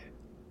right,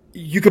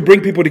 you could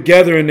bring people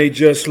together, and they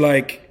just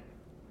like,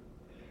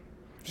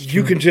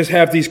 you can just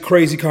have these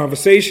crazy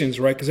conversations,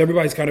 right? Because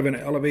everybody's kind of in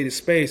an elevated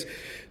space.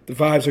 the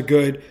vibes are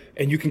good,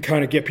 and you can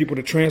kind of get people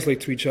to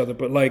translate to each other.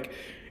 But like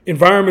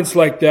environments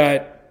like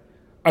that,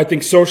 I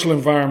think social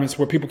environments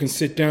where people can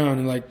sit down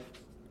and like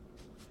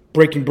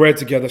breaking bread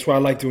together. That's why I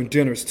like doing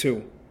dinners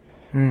too.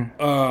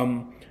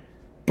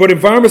 But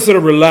environments that are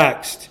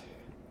relaxed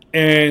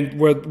and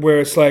where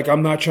it's like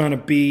I'm not trying to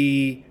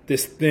be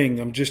this thing.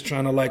 I'm just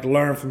trying to like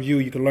learn from you.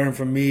 You can learn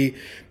from me.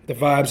 The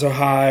vibes are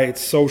high.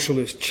 It's social.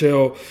 It's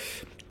chill.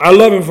 I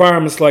love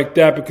environments like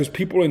that because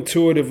people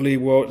intuitively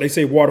will. They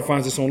say water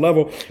finds its own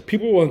level.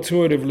 People will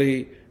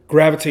intuitively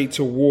gravitate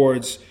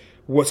towards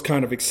what's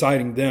kind of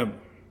exciting them,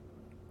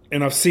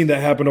 and I've seen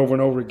that happen over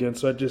and over again.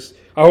 So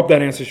I hope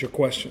that answers your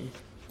question.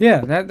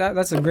 Yeah,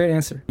 that's a great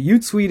answer. You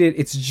tweeted,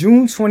 it's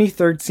June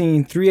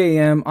 2013, 3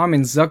 a.m. I'm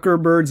in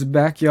Zuckerberg's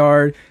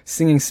backyard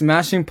singing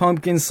Smashing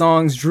Pumpkins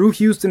songs. Drew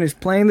Houston is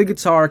playing the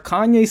guitar.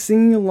 Kanye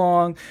singing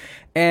along.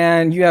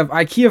 And you have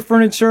IKEA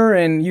furniture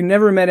and you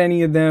never met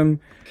any of them.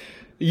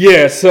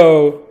 Yeah,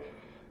 so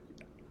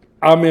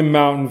I'm in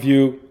Mountain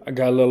View. I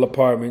got a little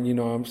apartment.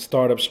 I'm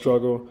startup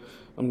struggle.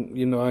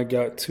 I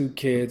got 2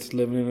 kids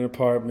living in an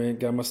apartment.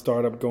 Got my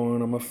startup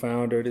going. I'm a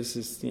founder. This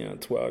is,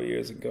 12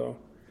 years ago.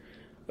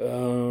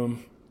 I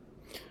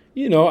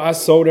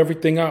sold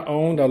everything I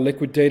owned. I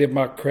liquidated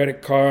my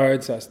credit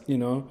cards,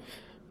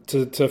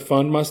 to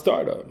fund my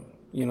startup.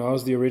 I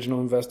was the original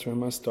investor in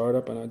my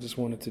startup and I just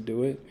wanted to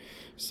do it.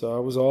 So I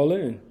was all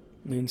in.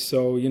 And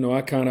so,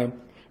 I kind of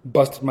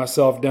busted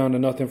myself down to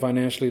nothing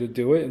financially to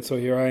do it. And so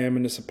here I am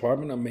in this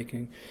apartment. I'm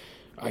making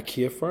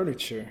IKEA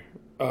furniture.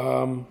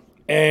 I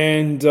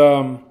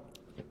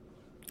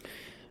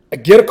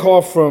get a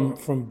call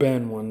from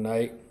Ben one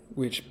night.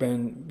 Which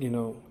Ben,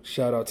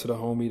 shout out to the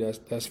homie.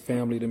 That's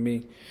family to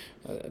me.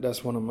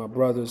 That's one of my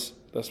brothers.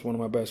 That's one of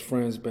my best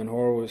friends, Ben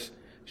Horowitz.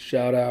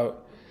 Shout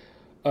out.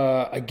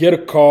 I get a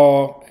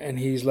call and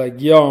he's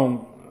like,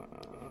 "Yo,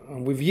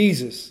 I'm with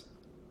Yeezus."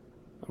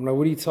 I'm like,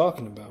 "What are you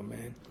talking about,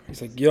 man?"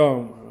 He's like,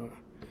 "Yo,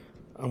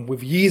 I'm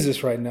with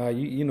Yeezus right now.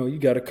 You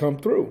got to come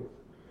through."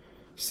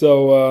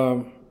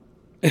 So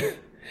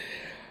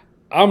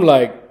I'm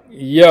like,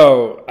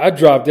 "Yo, I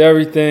dropped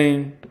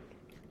everything.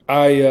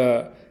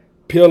 I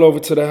peel over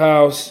to the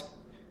house,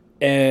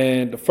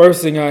 and the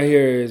first thing I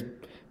hear is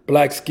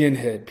Black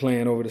Skinhead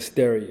playing over the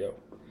stereo.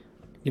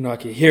 I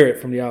can hear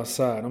it from the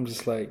outside. I'm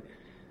just like,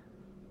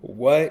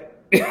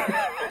 what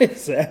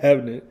is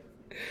happening?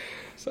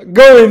 So I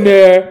go in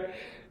there,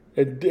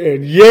 and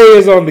Ye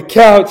is on the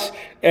couch,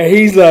 and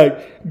he's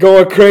like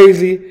going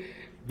crazy.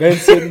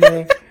 Ben's sitting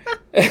there.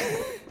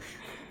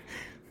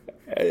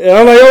 And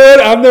I'm like, yo,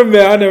 what? I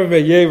never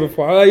met Ye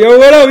before. I'm like, yo,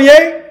 what up,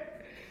 Ye?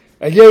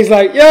 And Ye's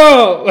like,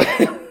 yo.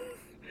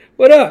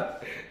 What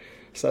up?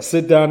 So I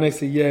sit down next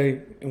to Ye,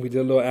 and we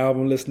did a little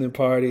album listening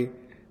party,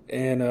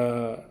 and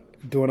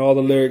doing all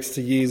the lyrics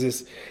to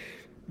Yeezus.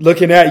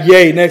 Looking at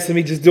Ye next to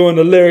me, just doing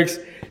the lyrics,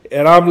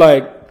 and I'm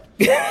like,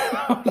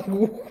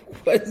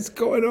 what is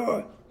going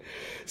on?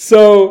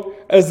 So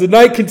as the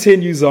night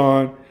continues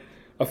on,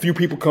 a few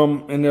people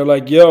come, and they're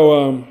like,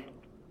 yo,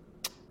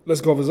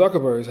 let's go over to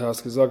Zuckerberg's house,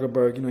 because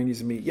Zuckerberg, he needs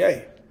to meet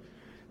Ye.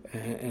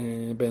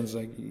 And Ben's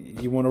like,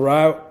 you want to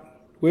ride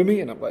with me?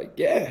 And I'm like,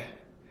 yeah,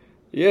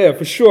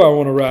 for sure I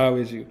want to ride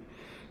with you.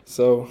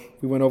 So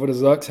we went over to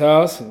Zuck's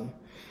house, and,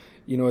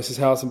 it's his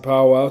house in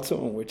Palo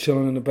Alto, and we're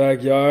chilling in the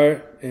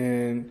backyard.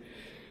 And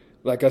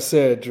like I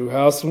said, Drew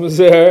Houston was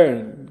there,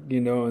 and,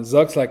 and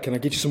Zuck's like, can I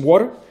get you some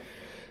water?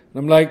 And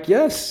I'm like,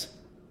 yes,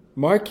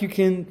 Mark, you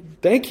can,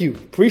 thank you,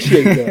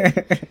 appreciate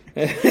that.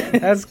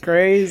 That's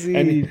crazy.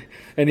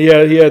 And he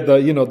had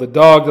the, the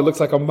dog that looks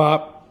like a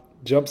mop,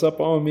 jumps up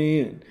on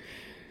me and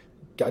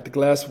got the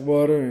glass of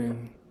water,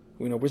 and,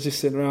 we're just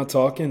sitting around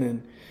talking,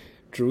 and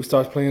Drew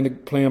starts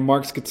playing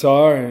Mark's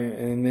guitar,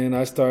 and then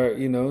I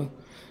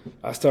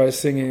started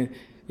singing,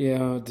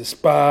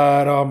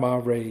 despite all my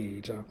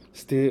rage, I'm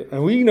still,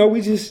 and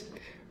we just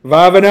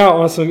vibing out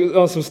on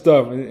some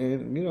stuff,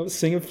 and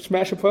singing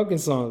Smashing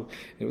Pumpkins songs.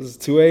 It was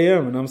 2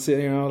 a.m. and I'm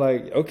sitting here, and I'm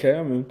like, okay,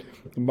 I'm in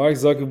Mark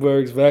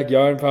Zuckerberg's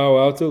backyard in Palo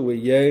Alto with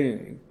Ye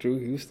and Drew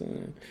Houston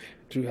and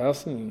Drew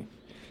Houston.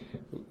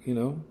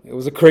 It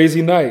was a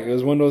crazy night. It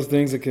was one of those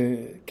things that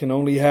can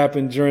only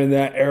happen during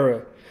that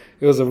era.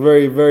 It was a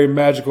very, very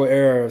magical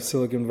era of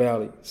Silicon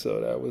Valley.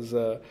 So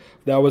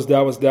that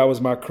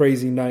was my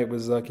crazy night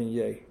with Zuck and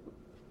Ye.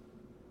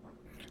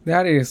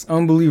 That is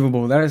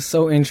unbelievable. That is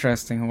so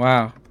interesting.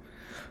 Wow.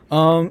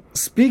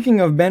 Speaking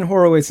of Ben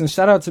Horowitz, and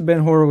shout out to Ben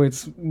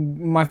Horowitz,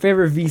 my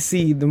favorite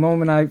VC, the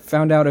moment I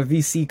found out a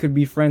VC could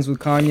be friends with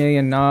Kanye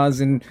and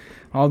Nas and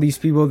all these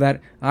people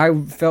that I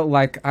felt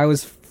like I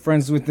was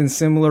friends with in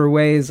similar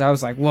ways, I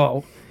was like,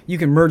 whoa, you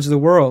can merge the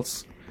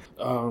worlds.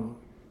 I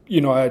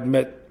had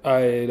met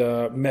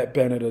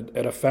Ben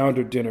at a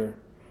founder dinner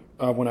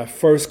when I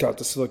first got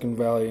to Silicon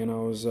Valley, and I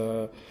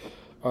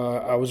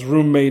was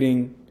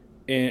roommating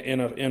in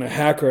a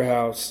hacker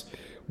house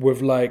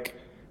with like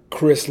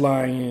Chris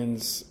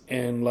Lyons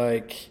and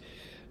like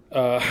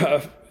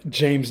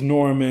James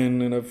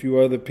Norman and a few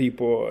other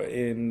people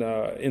in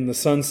the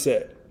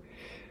Sunset.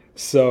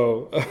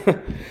 So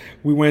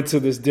we went to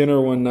this dinner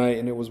one night,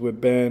 and it was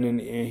with Ben, and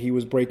he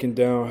was breaking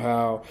down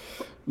how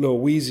Lil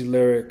Weezy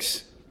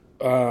lyrics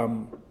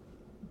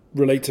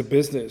relate to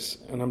business.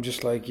 And I'm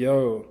just like,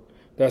 yo,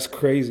 that's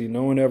crazy.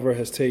 No one ever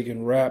has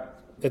taken rap.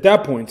 At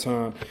that point in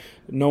time,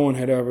 no one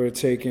had ever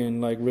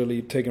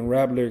really taken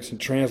rap lyrics and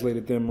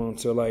translated them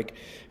onto like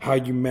how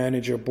you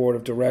manage your board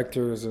of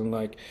directors and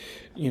like,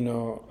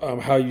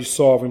 how you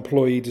solve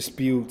employee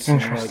disputes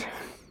and like,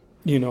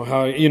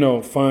 how,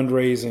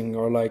 fundraising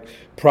or like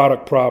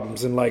product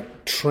problems and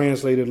like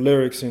translated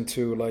lyrics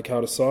into like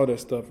how to solve that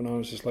stuff. And I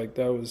was just like,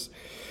 that was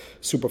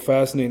super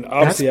fascinating.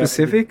 Obviously, that's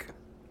specific?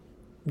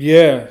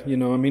 Yeah.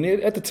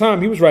 At the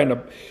time he was writing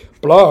a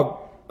blog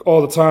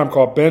all the time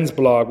called Ben's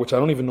Blog, which I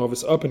don't even know if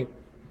it's up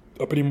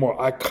anymore.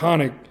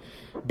 Iconic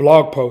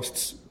blog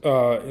posts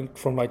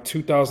from like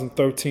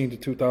 2013 to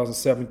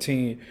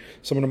 2017.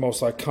 Some of the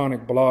most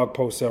iconic blog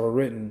posts ever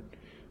written.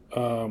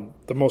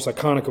 The most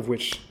iconic of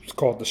which is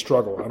called The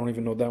Struggle. I don't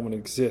even know that one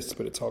exists,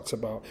 but it talks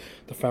about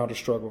the founder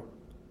struggle.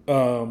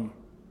 And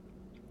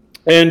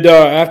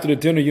after the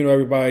dinner,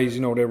 everybody's,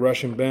 they're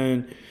rushing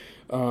Ben.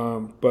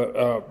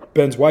 But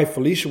Ben's wife,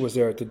 Felicia, was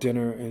there at the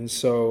dinner. And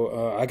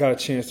so I got a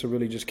chance to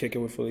really just kick it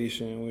with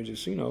Felicia. And we're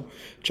just,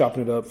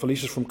 chopping it up.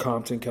 Felicia's from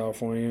Compton,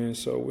 California. And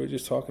so we're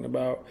just talking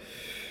about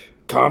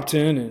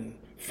Compton and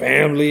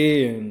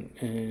family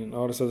and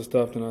all this other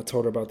stuff. And I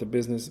told her about the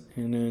business.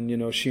 And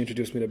then, she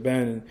introduced me to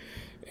Ben.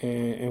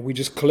 And we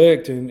just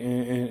clicked.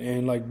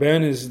 And like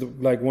Ben is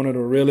like one of the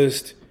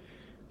realest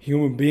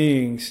human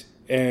beings.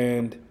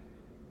 And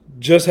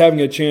just having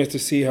a chance to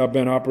see how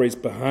Ben operates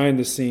behind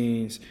the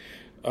scenes,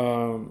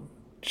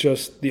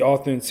 just the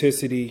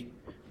authenticity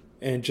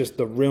and just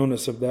the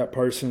realness of that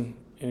person,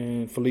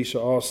 and Felicia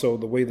also,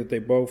 the way that they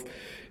both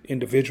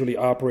individually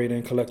operate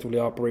and collectively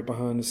operate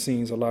behind the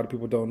scenes. A lot of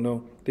people don't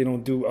know. They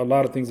don't do a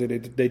lot of things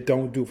that they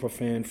don't do for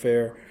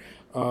fanfare.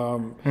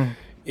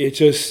 It's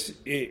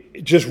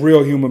just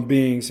real human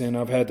beings, and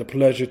I've had the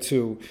pleasure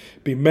to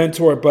be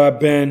mentored by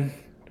Ben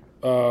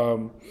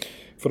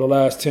for the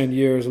last 10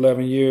 years,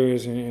 11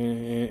 years,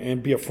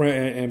 and be a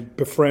friend and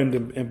befriend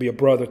and be a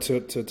brother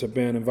to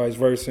Ben and vice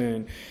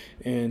versa.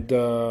 And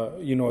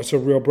it's a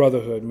real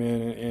brotherhood,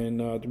 man.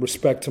 And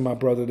respect to my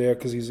brother there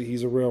because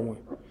he's a real one.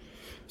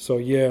 So,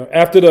 yeah,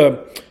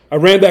 I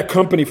ran that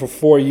company for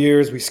 4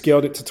 years. We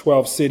scaled it to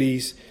 12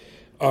 cities.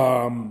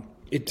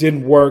 It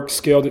didn't work,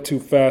 scaled it too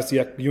fast.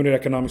 The unit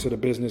economics of the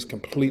business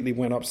completely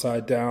went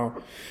upside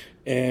down.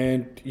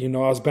 And, I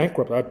was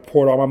bankrupt. I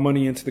poured all my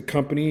money into the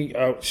company.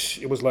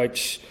 It was like,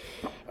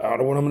 I don't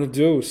know what I'm going to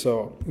do.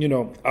 So,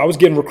 I was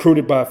getting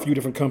recruited by a few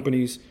different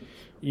companies,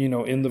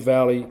 in the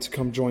Valley to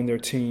come join their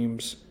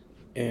teams.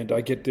 And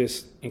I get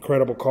this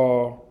incredible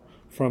call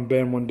from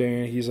Ben one day,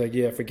 and he's like,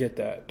 yeah, forget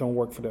that. Don't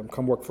work for them.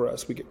 Come work for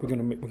us. We're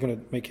gonna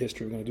make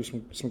history. We're going to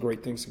do some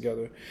great things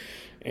together.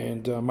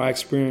 And my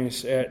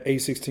experience at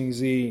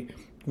A16Z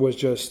was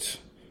just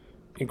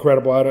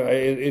incredible.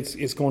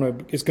 It's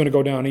going to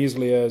go down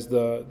easily as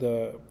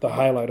the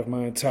highlight of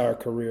my entire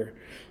career.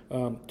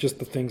 Just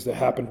the things that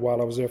happened while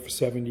I was there for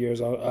 7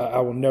 years. I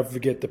will never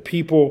forget the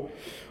people,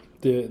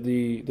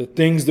 the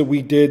things that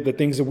we did, the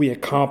things that we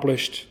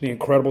accomplished, the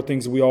incredible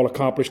things that we all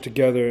accomplished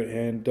together.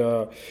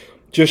 And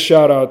just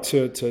shout out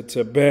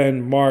to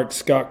Ben, Mark,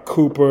 Scott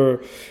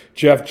Cooper,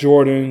 Jeff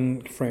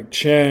Jordan, Frank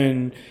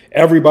Chen,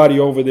 everybody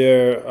over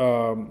there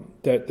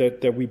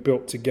that we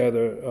built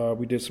together.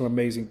 We did some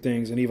amazing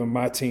things, and even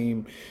my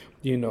team,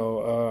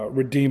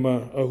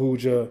 Redeema,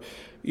 Ahuja,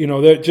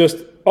 they're just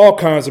all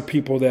kinds of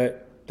people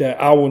that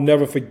I will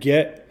never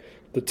forget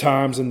the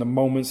times and the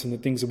moments and the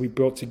things that we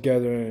built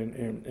together,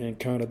 and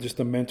kind of just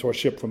the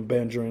mentorship from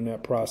Ben during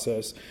that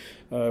process.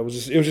 It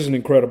was just an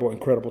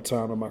incredible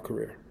time in my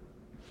career.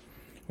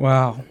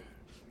 Wow.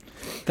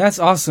 That's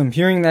awesome.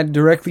 Hearing that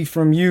directly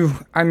from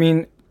you. I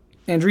mean,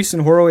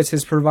 Andreessen Horowitz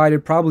has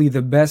provided probably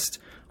the best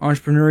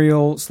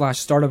entrepreneurial /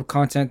 startup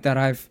content that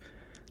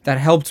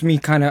helped me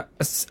kind of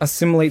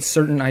assimilate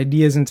certain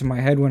ideas into my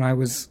head when I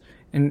was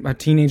a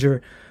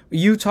teenager.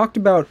 You talked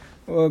about,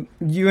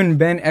 you and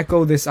Ben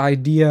echo this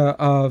idea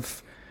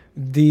of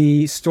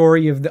the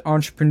story of the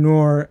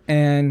entrepreneur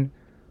and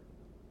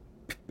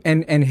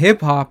hip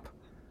hop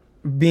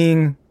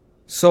being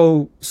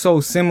so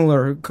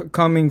similar,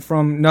 coming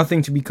from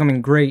nothing to becoming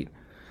great.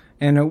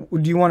 And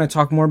do you want to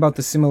talk more about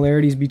the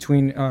similarities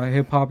between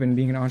hip hop and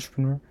being an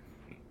entrepreneur?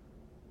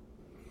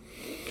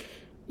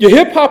 Yeah,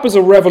 hip hop is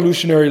a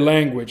revolutionary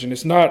language, and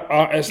it's not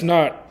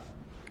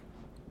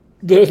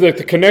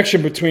the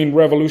connection between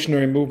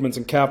revolutionary movements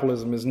and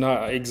capitalism is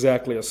not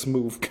exactly a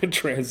smooth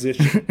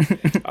transition,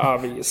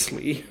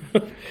 obviously.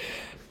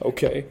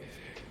 Okay,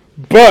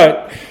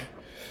 but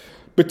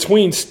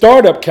between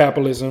startups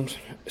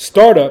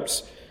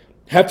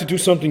have to do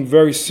something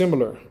very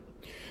similar.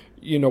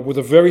 With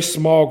a very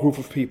small group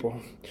of people,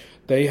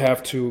 they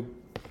have to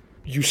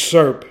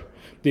usurp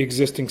the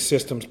existing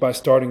systems by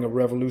starting a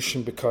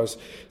revolution because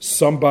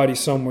somebody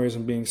somewhere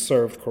isn't being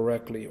served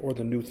correctly, or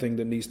the new thing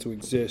that needs to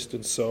exist.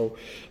 And so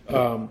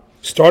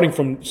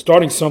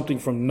starting something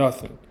from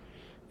nothing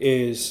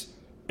is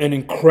an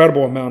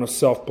incredible amount of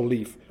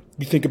self-belief.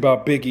 You think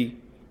about Biggie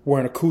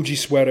wearing a Coogee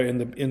sweater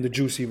in the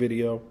Juicy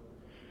video,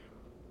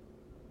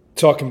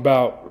 talking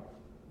about,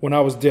 when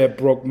I was dead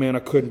broke, man, I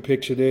couldn't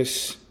picture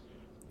this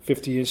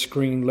 50-inch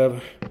screen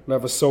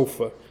leather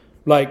sofa.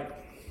 Like,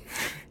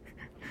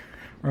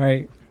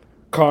 Right.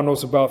 car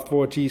notes about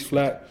 4Gs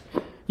flat.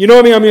 You know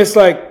what I mean? I mean, it's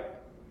like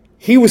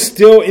he was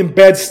still in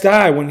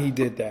Bed-Stuy when he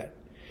did that.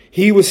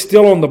 He was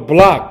still on the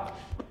block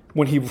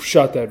when he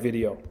shot that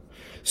video.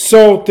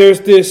 So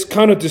there's this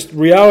kind of this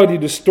reality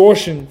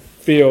distortion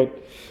field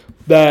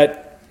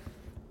that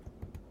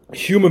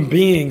human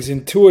beings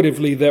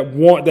intuitively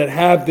that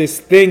have this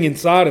thing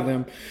inside of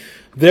them,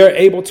 they're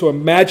able to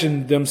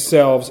imagine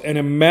themselves and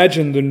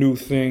imagine the new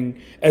thing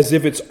as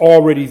if it's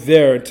already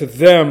there. And to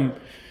them,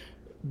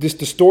 this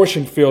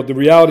distortion field, the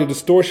reality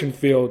distortion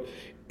field,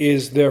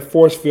 is their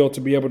force field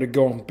to be able to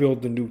go and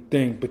build the new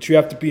thing. But you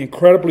have to be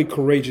incredibly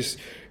courageous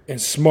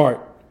and smart,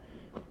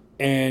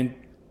 and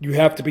you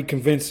have to be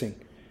convincing.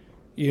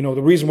 You know,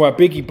 the reason why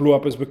Biggie blew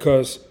up is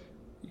because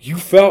you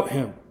felt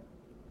him.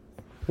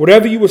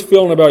 Whatever you was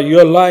feeling about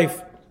your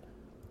life,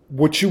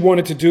 what you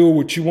wanted to do,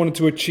 what you wanted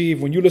to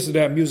achieve, when you listen to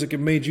that music, it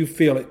made you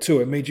feel it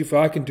too. It made you feel,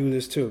 I can do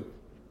this too.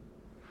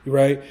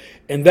 Right?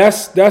 And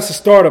that's a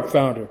startup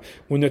founder.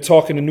 When they're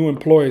talking to new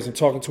employees and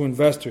talking to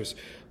investors,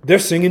 they're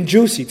singing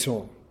Juicy to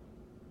them.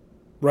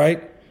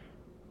 Right?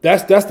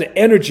 That's the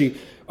energy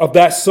of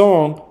that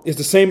song, is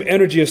the same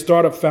energy a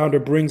startup founder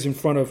brings in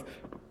front of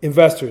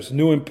investors,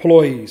 new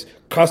employees,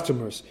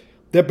 customers.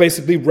 They're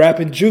basically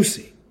rapping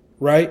Juicy,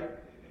 right?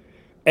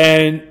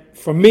 And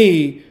for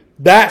me,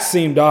 that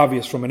seemed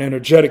obvious from an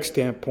energetic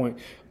standpoint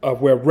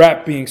of where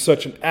rap being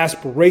such an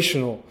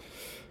aspirational,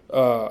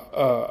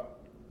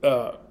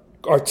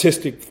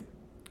 artistic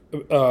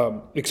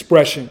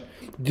expression,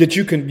 that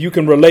you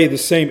can relay the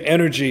same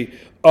energy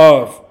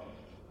of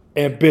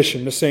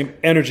ambition, the same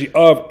energy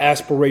of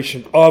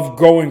aspiration, of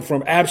going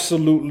from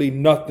absolutely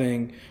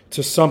nothing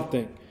to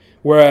something.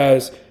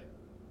 Whereas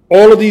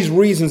all of these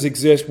reasons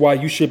exist why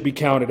you should be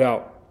counted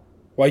out,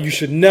 why you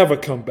should never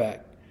come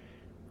back,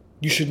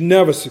 you should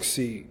never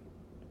succeed.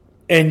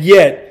 And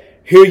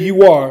yet, here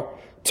you are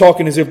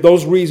talking as if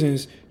those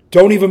reasons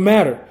don't even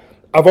matter.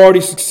 I've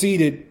already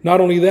succeeded. Not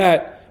only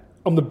that,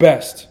 I'm the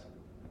best.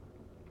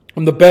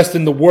 I'm the best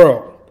in the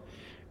world.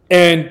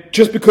 And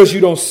just because you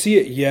don't see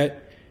it yet,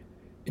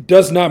 it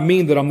does not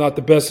mean that I'm not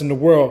the best in the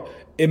world.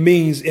 It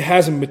means it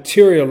hasn't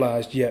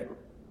materialized yet,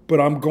 but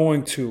I'm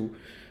going to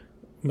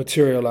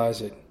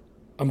materialize it.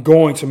 I'm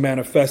going to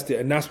manifest it.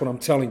 And that's what I'm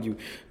telling you.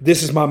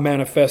 This is my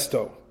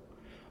manifesto.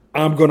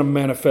 I'm going to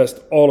manifest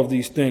all of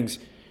these things.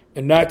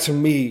 And that, to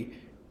me,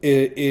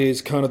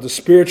 is kind of the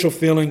spiritual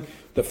feeling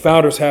the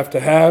founders have to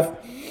have.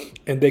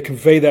 And they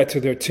convey that to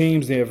their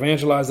teams. They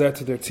evangelize that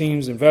to their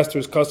teams,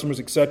 investors, customers,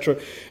 etc.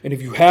 And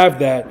if you have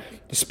that,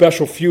 the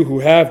special few who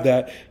have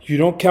that, you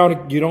don't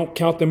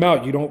count them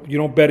out. You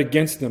don't bet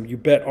against them. You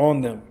bet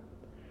on them.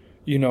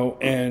 You know,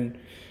 and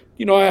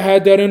I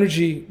had that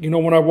energy.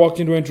 When I walked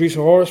into Andreessen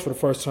Horowitz for the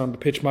first time to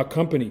pitch my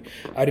company,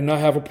 I did not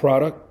have a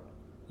product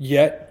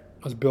yet.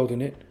 I was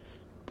building it.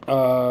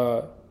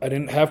 I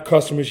didn't have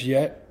customers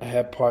yet. I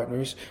had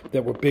partners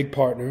that were big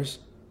partners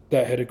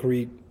that had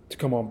agreed to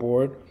come on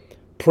board.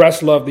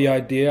 Press loved the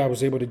idea. I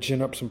was able to gin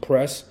up some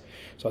press.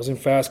 So I was in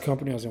Fast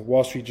Company. I was in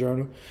Wall Street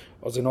Journal.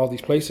 I was in all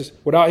these places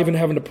without even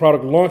having the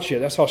product launch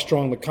yet. That's how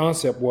strong the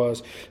concept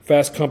was.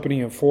 Fast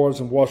Company and Forbes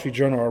and Wall Street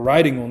Journal are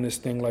writing on this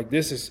thing like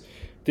this is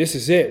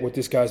it, what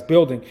this guy's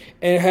building.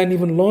 And it hadn't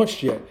even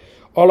launched yet.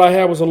 All I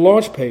had was a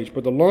launch page,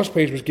 but the launch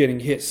page was getting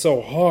hit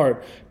so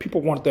hard.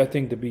 People wanted that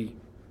thing to be,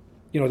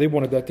 they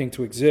wanted that thing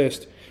to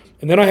exist.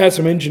 And then I had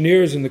some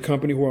engineers in the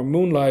company who were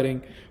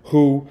moonlighting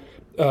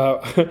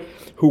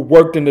who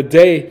worked in the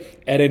day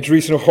at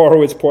Andreessen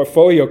Horowitz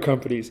portfolio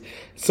companies.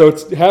 So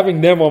it's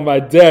having them on my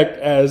deck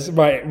as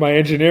my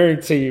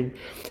engineering team,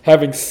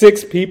 having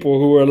 6 people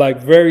who are like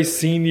very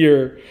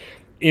senior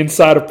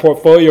inside of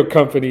portfolio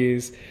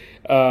companies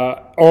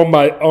on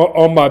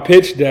my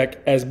pitch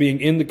deck as being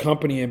in the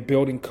company and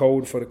building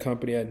code for the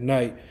company at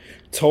night,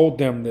 told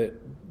them that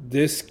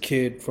this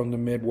kid from the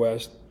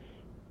Midwest,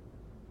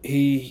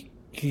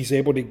 he's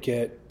able to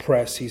get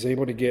press, he's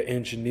able to get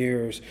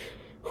engineers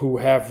who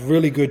have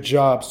really good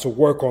jobs to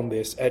work on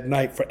this at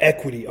night for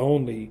equity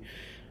only.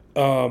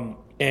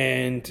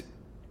 And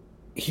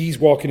he's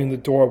walking in the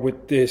door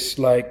with this,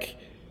 like,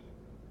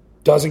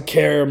 doesn't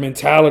care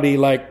mentality,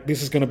 like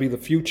this is going to be the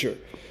future.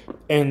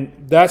 And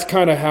that's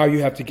kind of how you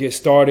have to get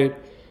started.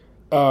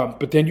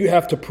 But then you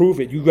have to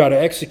prove it. You got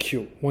to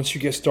execute once you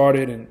get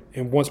started.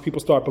 And once people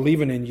start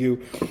believing in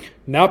you,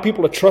 now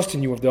people are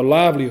trusting you with their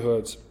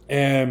livelihoods.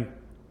 And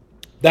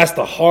that's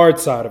the hard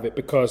side of it,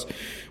 because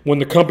when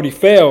the company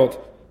failed,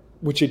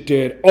 which it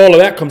did, all of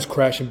that comes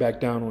crashing back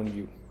down on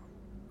you,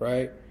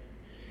 right?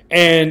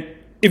 And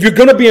if you're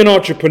going to be an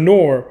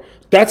entrepreneur,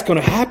 that's going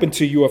to happen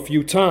to you a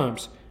few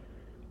times.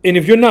 And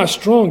if you're not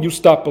strong, you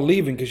stop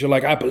believing, because you're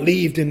like, I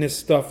believed in this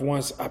stuff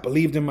once. I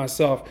believed in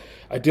myself.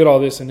 I did all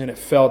this, and then it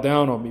fell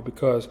down on me,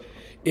 because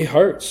it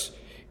hurts.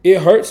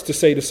 It hurts to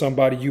say to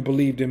somebody, you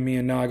believed in me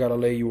and now I got to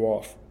lay you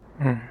off.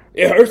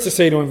 It hurts to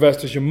say to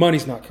investors, your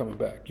money's not coming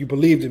back. You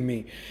believed in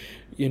me,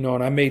 and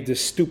I made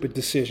this stupid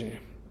decision.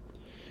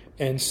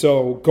 And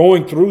so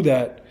going through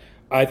that,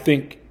 I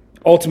think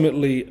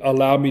ultimately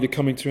allowed me to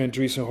come into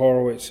Andreessen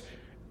Horowitz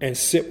and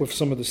sit with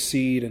some of the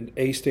seed and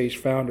A-stage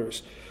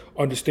founders,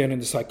 understanding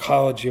the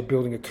psychology of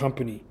building a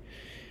company,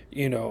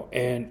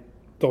 and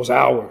those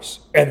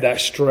hours and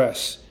that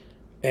stress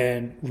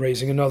and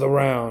raising another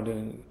round.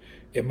 And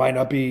it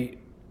might be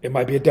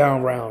a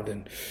down round.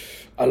 And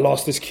I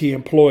lost this key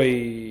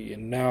employee,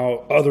 and now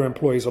other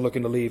employees are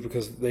looking to leave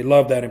because they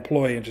love that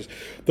employee, and just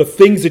the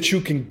things that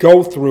you can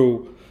go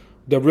through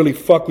that really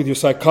fuck with your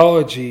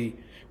psychology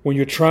when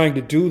you're trying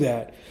to do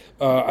that.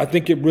 I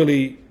think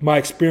my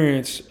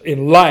experience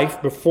in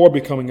life before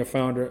becoming a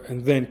founder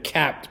and then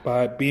capped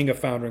by being a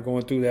founder and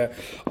going through that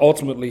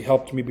ultimately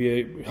helped me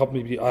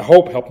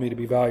to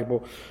be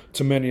valuable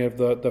to many of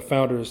the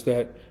founders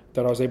that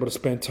I was able to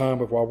spend time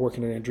with while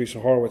working at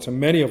Andreessen Horowitz, and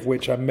many of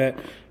which I met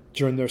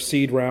during their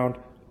seed round,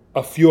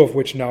 a few of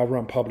which now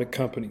run public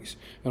companies.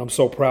 And I'm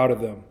so proud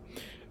of them.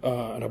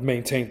 And I've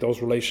maintained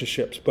those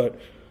relationships. But,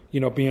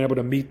 being able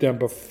to meet them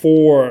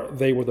before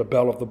they were the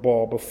belle of the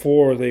ball,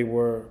 before they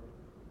were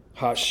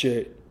hot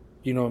shit,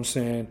 you know what I'm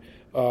saying?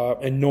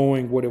 And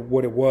knowing what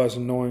it was,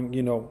 and knowing,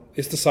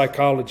 it's the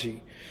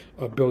psychology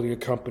of building a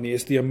company.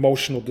 It's the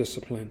emotional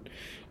discipline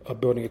of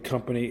building a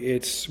company.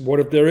 It's what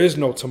if there is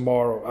no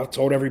tomorrow? I've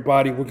told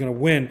everybody we're going to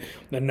win,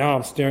 and now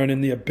I'm staring in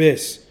the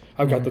abyss.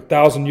 I've got the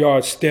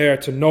 1,000-yard stare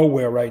to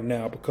nowhere right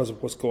now because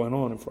of what's going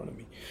on in front of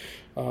me.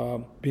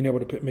 Being able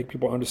to make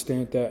people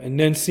understand that. And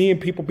then seeing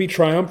people be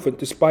triumphant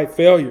despite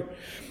failure.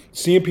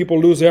 Seeing people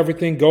lose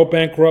everything, go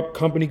bankrupt,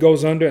 company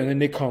goes under, and then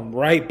they come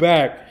right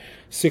back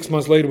 6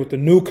 months later with the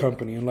new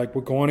company and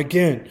we're going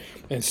again.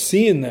 And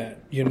seeing that,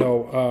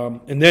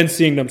 and then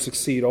seeing them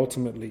succeed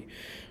ultimately.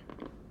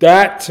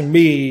 That to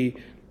me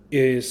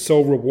is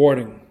so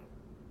rewarding.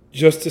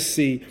 Just to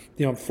see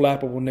the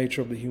unflappable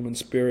nature of the human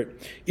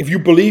spirit. If you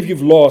believe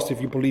you've lost, if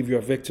you believe you're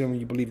a victim, and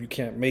you believe you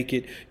can't make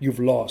it, you've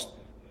lost,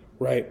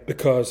 right?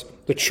 Because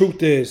the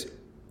truth is,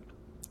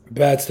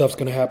 bad stuff's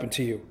going to happen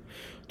to you.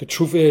 The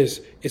truth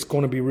is, it's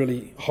going to be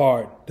really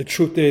hard. The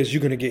truth is, you're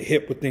going to get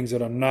hit with things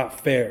that are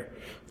not fair.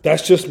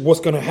 That's just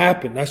what's going to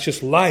happen. That's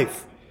just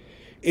life.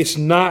 It's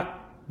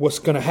not what's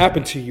going to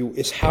happen to you.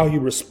 It's how you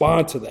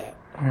respond to that.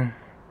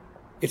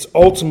 It's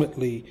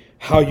ultimately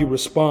how you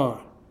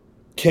respond.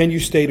 Can you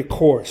stay the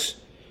course?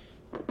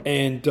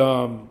 And,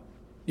 and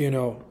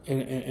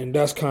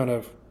that's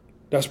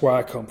where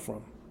I come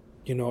from.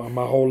 And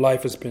my whole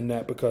life has been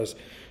that, because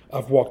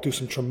I've walked through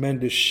some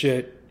tremendous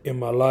shit in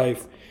my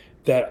life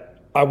that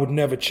I would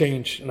never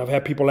change. And I've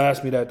had people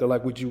ask me that. They're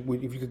like, if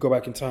you could go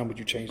back in time, would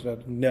you change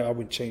that? No, I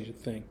wouldn't change a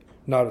thing.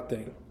 Not a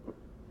thing.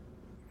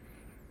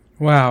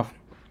 Wow.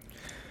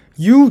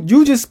 You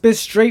just spit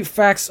straight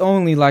facts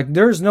only.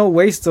 There's no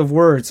waste of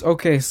words.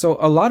 Okay, so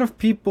a lot of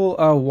people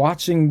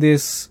watching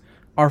this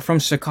are from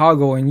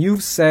Chicago, and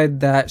you've said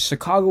that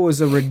Chicago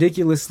is a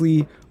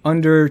ridiculously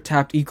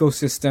under-tapped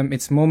ecosystem.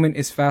 Its moment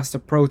is fast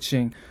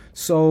approaching.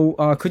 So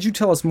could you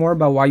tell us more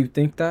about why you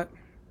think that?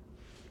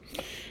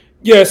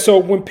 Yeah, so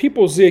when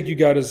people zig, you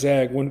gotta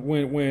zag.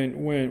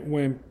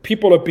 When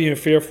people are being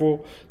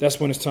fearful, that's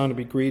when it's time to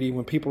be greedy.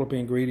 When people are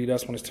being greedy,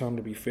 that's when it's time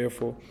to be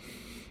fearful.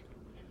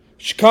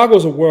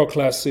 Chicago's a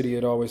world-class city.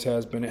 It always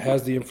has been. It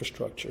has the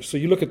infrastructure. So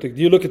you look at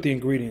the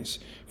ingredients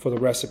for the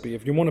recipe.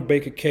 If you want to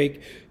bake a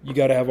cake, you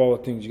got to have all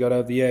the things. You got to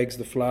have the eggs,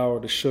 the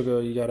flour, the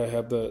sugar. You got to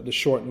have the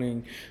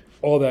shortening,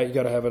 all that. You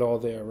got to have it all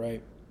there,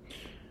 right?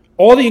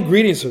 All the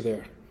ingredients are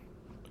there.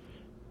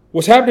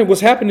 What's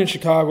happened in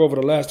Chicago over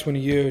the last 20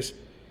 years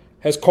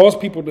has caused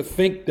people to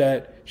think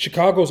that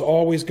Chicago's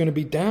always going to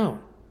be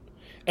down.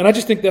 And I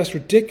just think that's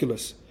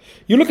ridiculous.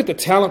 You look at the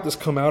talent that's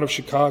come out of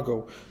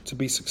Chicago to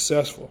be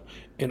successful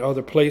in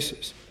other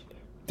places.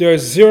 There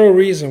is zero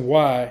reason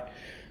why,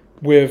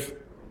 with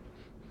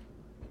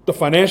the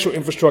financial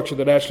infrastructure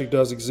that actually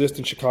does exist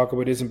in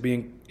Chicago, it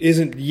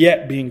isn't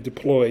yet being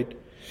deployed.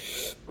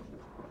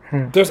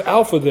 There's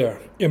alpha there,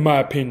 in my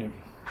opinion.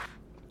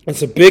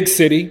 It's a big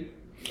city.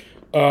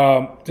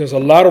 There's a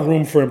lot of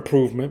room for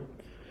improvement.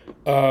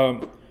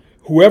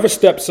 Whoever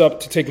steps up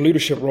to take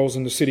leadership roles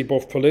in the city,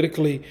 both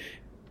politically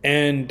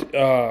and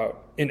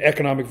in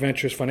economic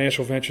ventures,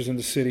 financial ventures in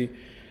the city,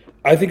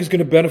 I think is going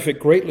to benefit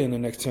greatly in the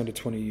next 10 to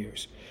 20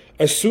 years.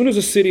 As soon as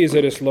a city is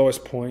at its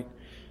lowest point,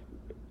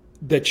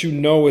 that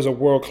is a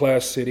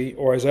world-class city,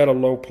 or is at a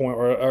low point,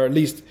 or at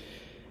least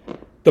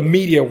the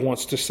media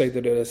wants to say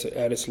that it's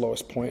at its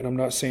lowest point. And I'm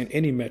not saying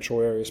any metro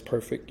area is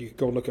perfect. You can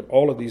go look at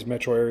all of these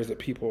metro areas that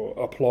people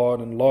applaud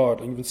and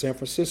laud, even San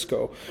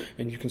Francisco,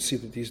 and you can see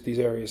that these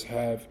areas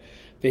have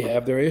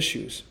their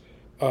issues.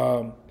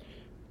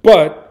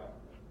 But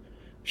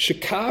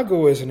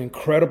Chicago is an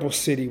incredible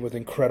city with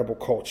incredible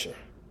culture.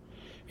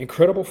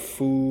 Incredible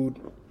food,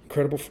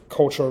 incredible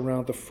culture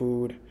around the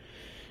food,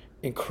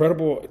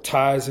 incredible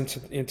ties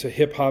into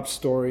hip-hop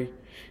story,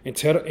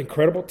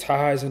 incredible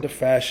ties into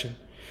fashion.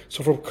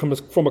 So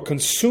from a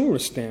consumer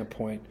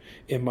standpoint,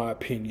 in my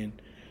opinion,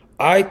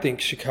 I think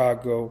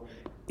Chicago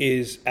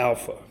is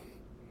alpha,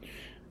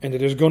 and that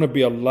there's going to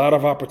be a lot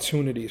of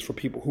opportunities for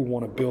people who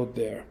want to build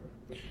there.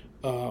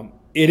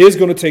 It is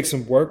going to take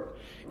some work.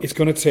 It's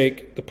going to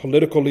take the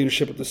political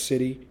leadership of the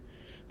city,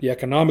 the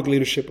economic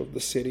leadership of the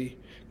city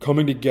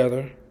coming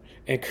together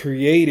and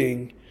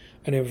creating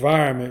an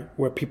environment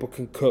where people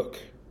can cook.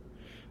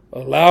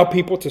 Allow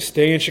people to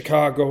stay in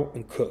Chicago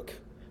and cook.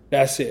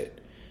 That's it.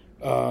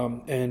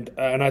 And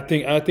I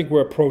think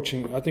we're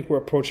approaching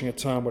a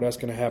time where that's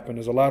going to happen.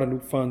 There's a lot of new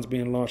funds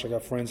being launched. I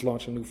got friends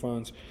launching new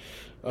funds,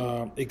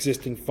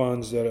 existing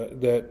funds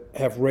that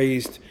have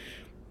raised,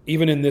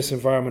 even in this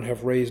environment,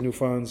 have raised new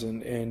funds,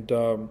 and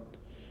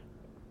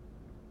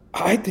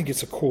I think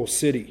it's a cool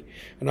city.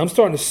 And I'm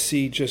starting to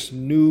see just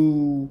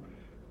new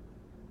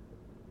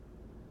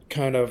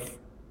kind of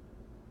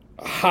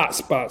hot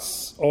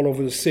spots all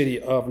over the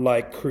city of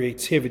like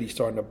creativity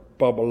starting to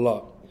bubble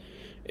up.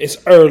 It's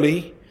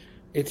early.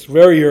 It's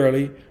very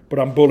early, but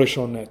I'm bullish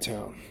on that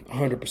town.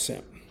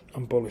 100%.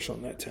 I'm bullish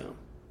on that town.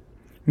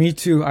 Me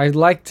too. I'd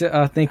like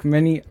to thank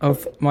many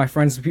of my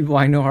friends and people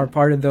I know are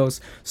part of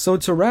those. So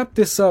to wrap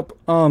this up,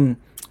 from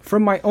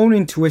my own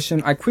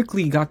intuition, I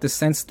quickly got the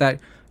sense that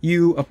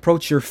you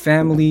approach your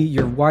family,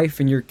 your wife,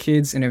 and your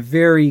kids in a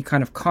very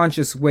kind of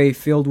conscious way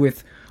filled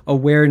with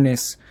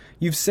awareness.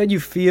 You've said you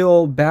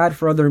feel bad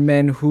for other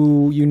men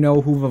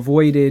who've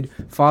avoided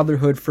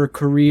fatherhood for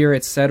career,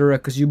 etc.,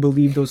 because you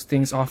believe those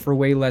things offer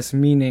way less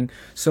meaning.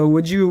 So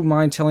would you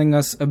mind telling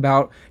us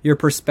about your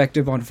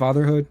perspective on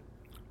fatherhood?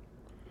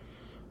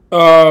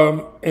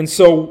 And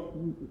so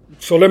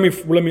let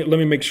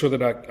me make sure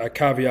that I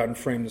caveat and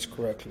frame this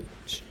correctly.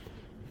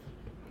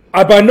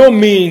 I by no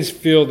means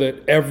feel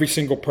that every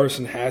single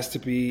person has to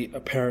be a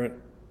parent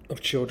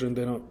of children.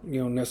 They don't,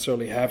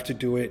 necessarily have to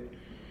do it.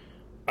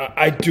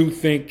 I do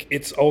think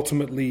it's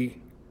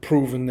ultimately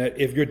proven that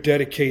if you're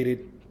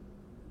dedicated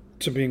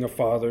to being a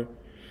father,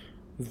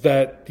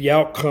 that the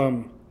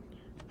outcome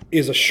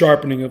is a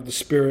sharpening of the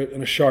spirit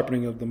and a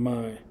sharpening of the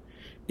mind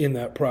in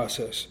that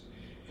process.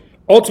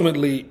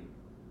 Ultimately,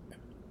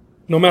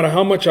 no matter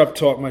how much I've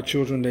taught my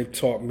children, they've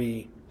taught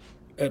me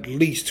at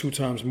least 2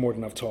 times more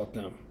than I've taught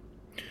them.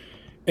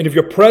 And if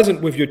you're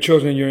present with your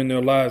children and you're in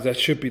their lives, that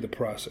should be the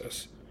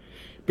process.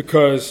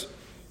 Because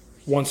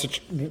once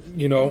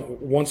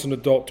an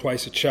adult,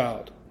 twice a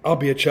child. I'll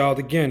be a child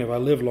again if I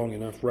live long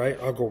enough, right?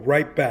 I'll go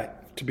right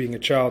back to being a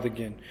child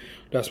again.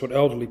 That's what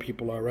elderly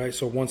people are, right?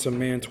 So once a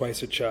man,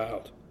 twice a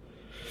child.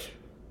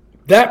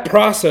 That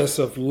process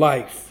of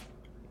life,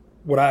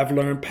 what I've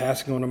learned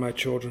passing on to my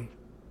children,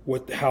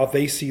 how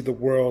they see the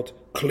world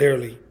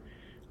clearly,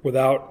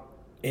 without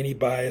any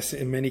bias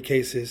in many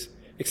cases,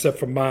 except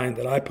for mine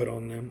that I put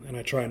on them, and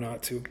I try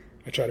not to.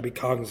 I try to be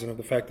cognizant of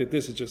the fact that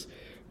this is just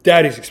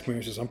Daddy's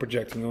experiences I'm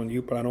projecting on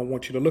you, but I don't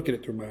want you to look at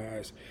it through my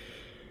eyes.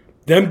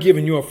 Them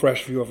giving you a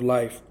fresh view of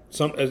life,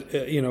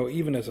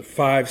 even as a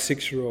 5,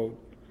 6-year-old,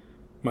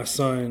 my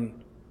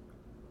son,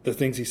 the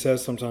things he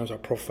says sometimes are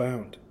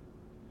profound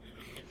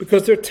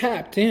because they're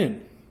tapped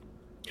in.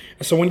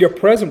 And so when you're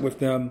present with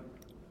them,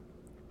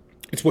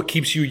 it's what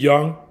keeps you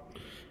young.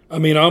 I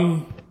mean,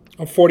 I'm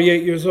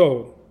 48 years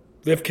old.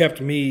 They've kept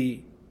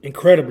me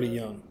incredibly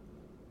young,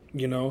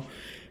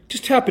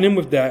 Just tapping in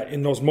with that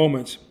in those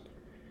moments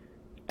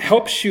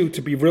helps you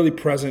to be really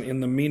present in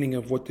the meaning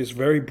of what this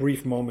very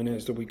brief moment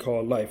is that we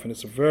call life. And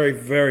it's a very,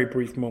 very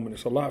brief moment.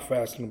 It's a lot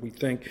faster than we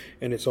think,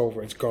 and it's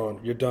over. It's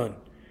gone. You're done.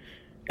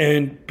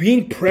 And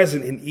being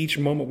present in each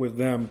moment with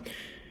them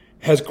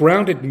has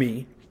grounded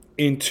me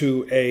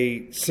into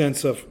a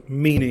sense of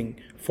meaning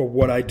for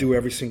what I do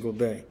every single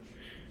day.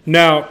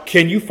 Now,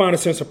 can you find a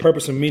sense of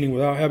purpose and meaning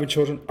without having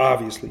children?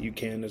 Obviously you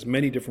can. There's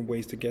many different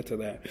ways to get to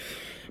that.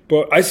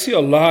 But I see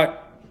a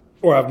lot,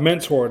 or I've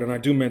mentored, and I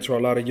do mentor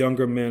a lot of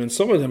younger men, and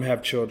some of them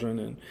have children,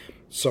 and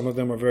some of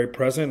them are very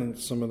present, and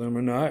some of them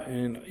are not.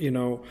 And,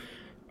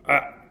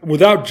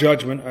 without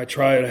judgment, I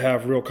try to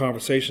have real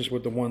conversations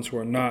with the ones who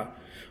are not.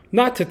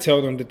 Not to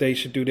tell them that they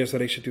should do this or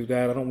they should do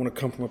that. I don't want to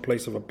come from a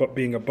place of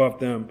being above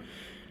them,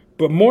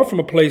 but more from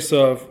a place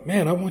of,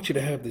 man, I want you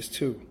to have this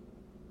too.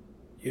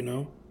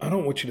 I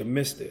don't want you to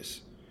miss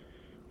this.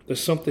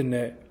 There's something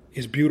that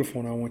is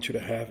beautiful, and I want you to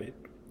have it.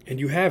 And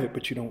you have it,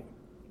 but you don't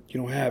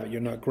have it.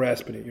 You're not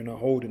grasping it. You're not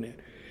holding it.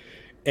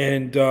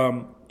 And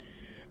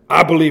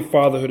I believe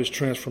fatherhood is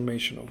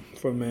transformational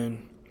for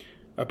men.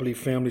 I believe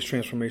family is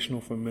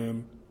transformational for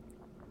men.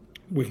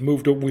 We've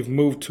moved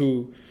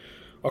to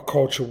a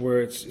culture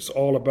where it's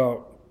all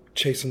about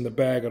chasing the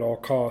bag at all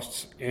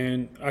costs.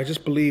 And I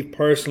just believe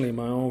personally,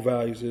 my own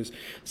values is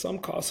some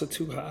costs are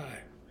too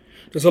high.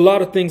 There's a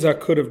lot of things I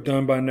could have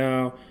done by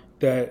now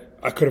that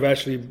I could have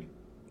actually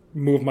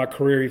moved my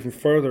career even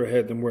further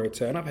ahead than where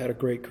it's at. And I've had a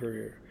great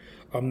career.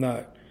 I'm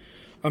not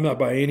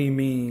by any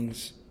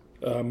means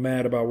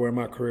mad about where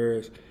my career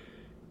is.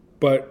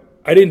 But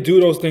I didn't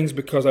do those things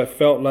because I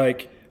felt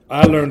like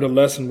I learned a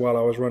lesson while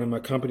I was running my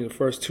company, the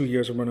first 2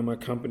 years of running my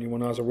company,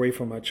 when I was away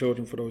from my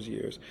children for those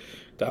years,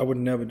 that I would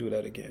never do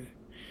that again.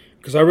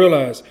 Because I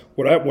realized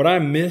what I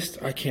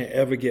missed, I can't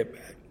ever get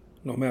back.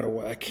 No matter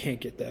what, I can't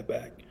get that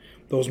back.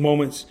 Those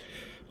moments,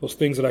 those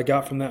things that I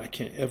got from that, I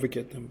can't ever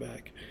get them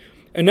back.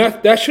 And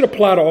that should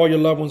apply to all your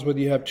loved ones, whether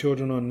you have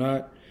children or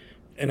not.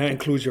 And that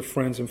includes your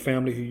friends and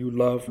family who you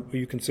love, who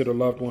you consider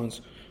loved ones.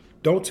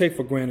 Don't take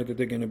for granted that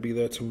they're going to be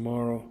there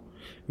tomorrow.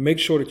 Make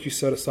sure that you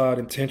set aside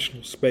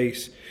intentional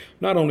space,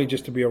 not only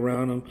just to be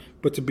around them,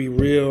 but to be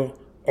real,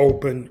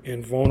 open,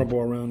 and vulnerable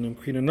around them.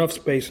 Create enough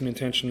space and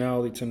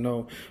intentionality to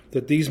know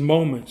that these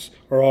moments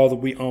are all that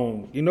we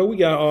own. You know, we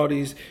got all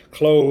these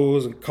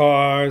clothes and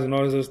cars and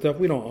all this other stuff.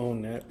 We don't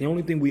own that. The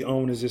only thing we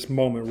own is this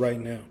moment right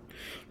now.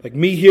 Like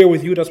me here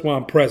with you, that's why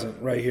I'm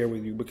present right here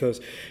with you,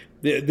 because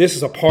this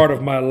is a part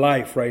of my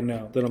life right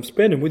now that I'm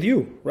spending with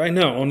you right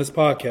now on this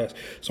podcast.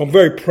 So I'm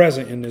very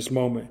present in this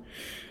moment.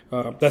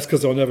 That's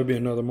because there'll never be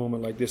another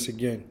moment like this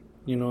again.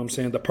 You know what I'm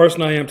saying? The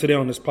person I am today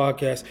on this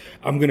podcast,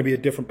 I'm going to be a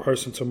different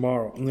person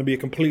tomorrow. I'm going to be a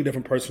completely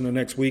different person the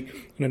next week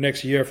and the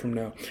next year from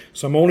now.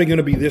 So I'm only going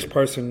to be this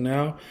person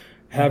now,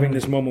 having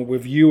this moment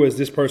with you as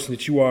this person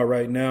that you are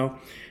right now.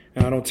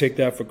 And I don't take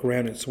that for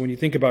granted. So when you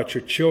think about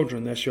your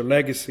children, that's your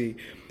legacy,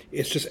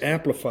 it's just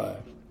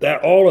amplified.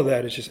 All of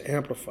that is just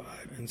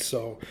amplified. And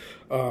so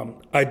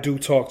I do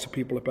talk to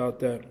people about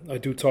that. I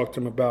do talk to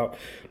them about,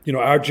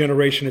 our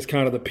generation is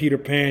kind of the Peter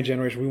Pan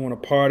generation. We want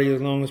to party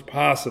as long as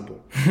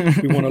possible.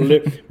 We want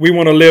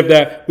to live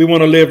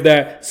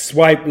that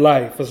swipe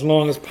life as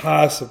long as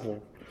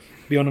possible.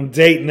 Be on them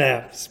date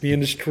naps, be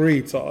in the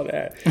streets, all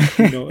that.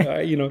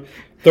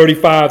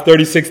 35,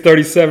 36,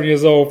 37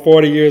 years old,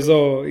 40 years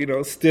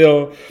old,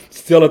 still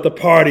at the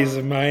parties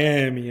in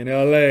Miami and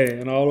LA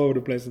and all over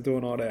the place and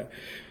doing all that.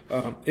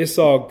 It's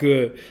all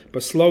good,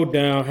 but slow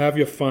down, have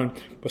your fun,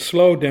 but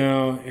slow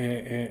down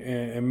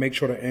and make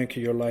sure to anchor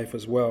your life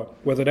as well.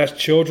 Whether that's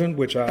children,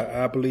 which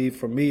I believe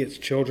for me it's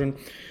children,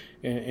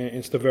 and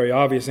it's the very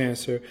obvious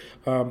answer,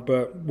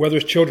 but whether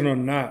it's children or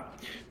not,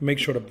 make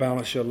sure to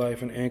balance your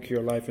life and anchor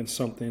your life in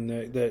something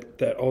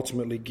that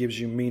ultimately gives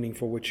you meaning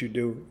for what you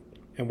do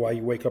and why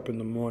you wake up in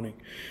the morning.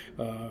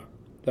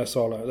 That's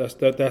all.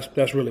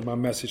 That's really my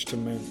message to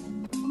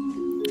men.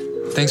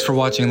 Thanks for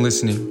watching and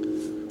listening.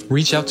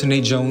 Reach out to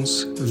Nate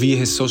Jones via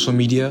his social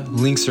media.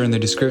 Links are in the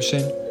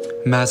description.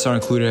 Mats are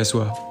included as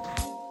well.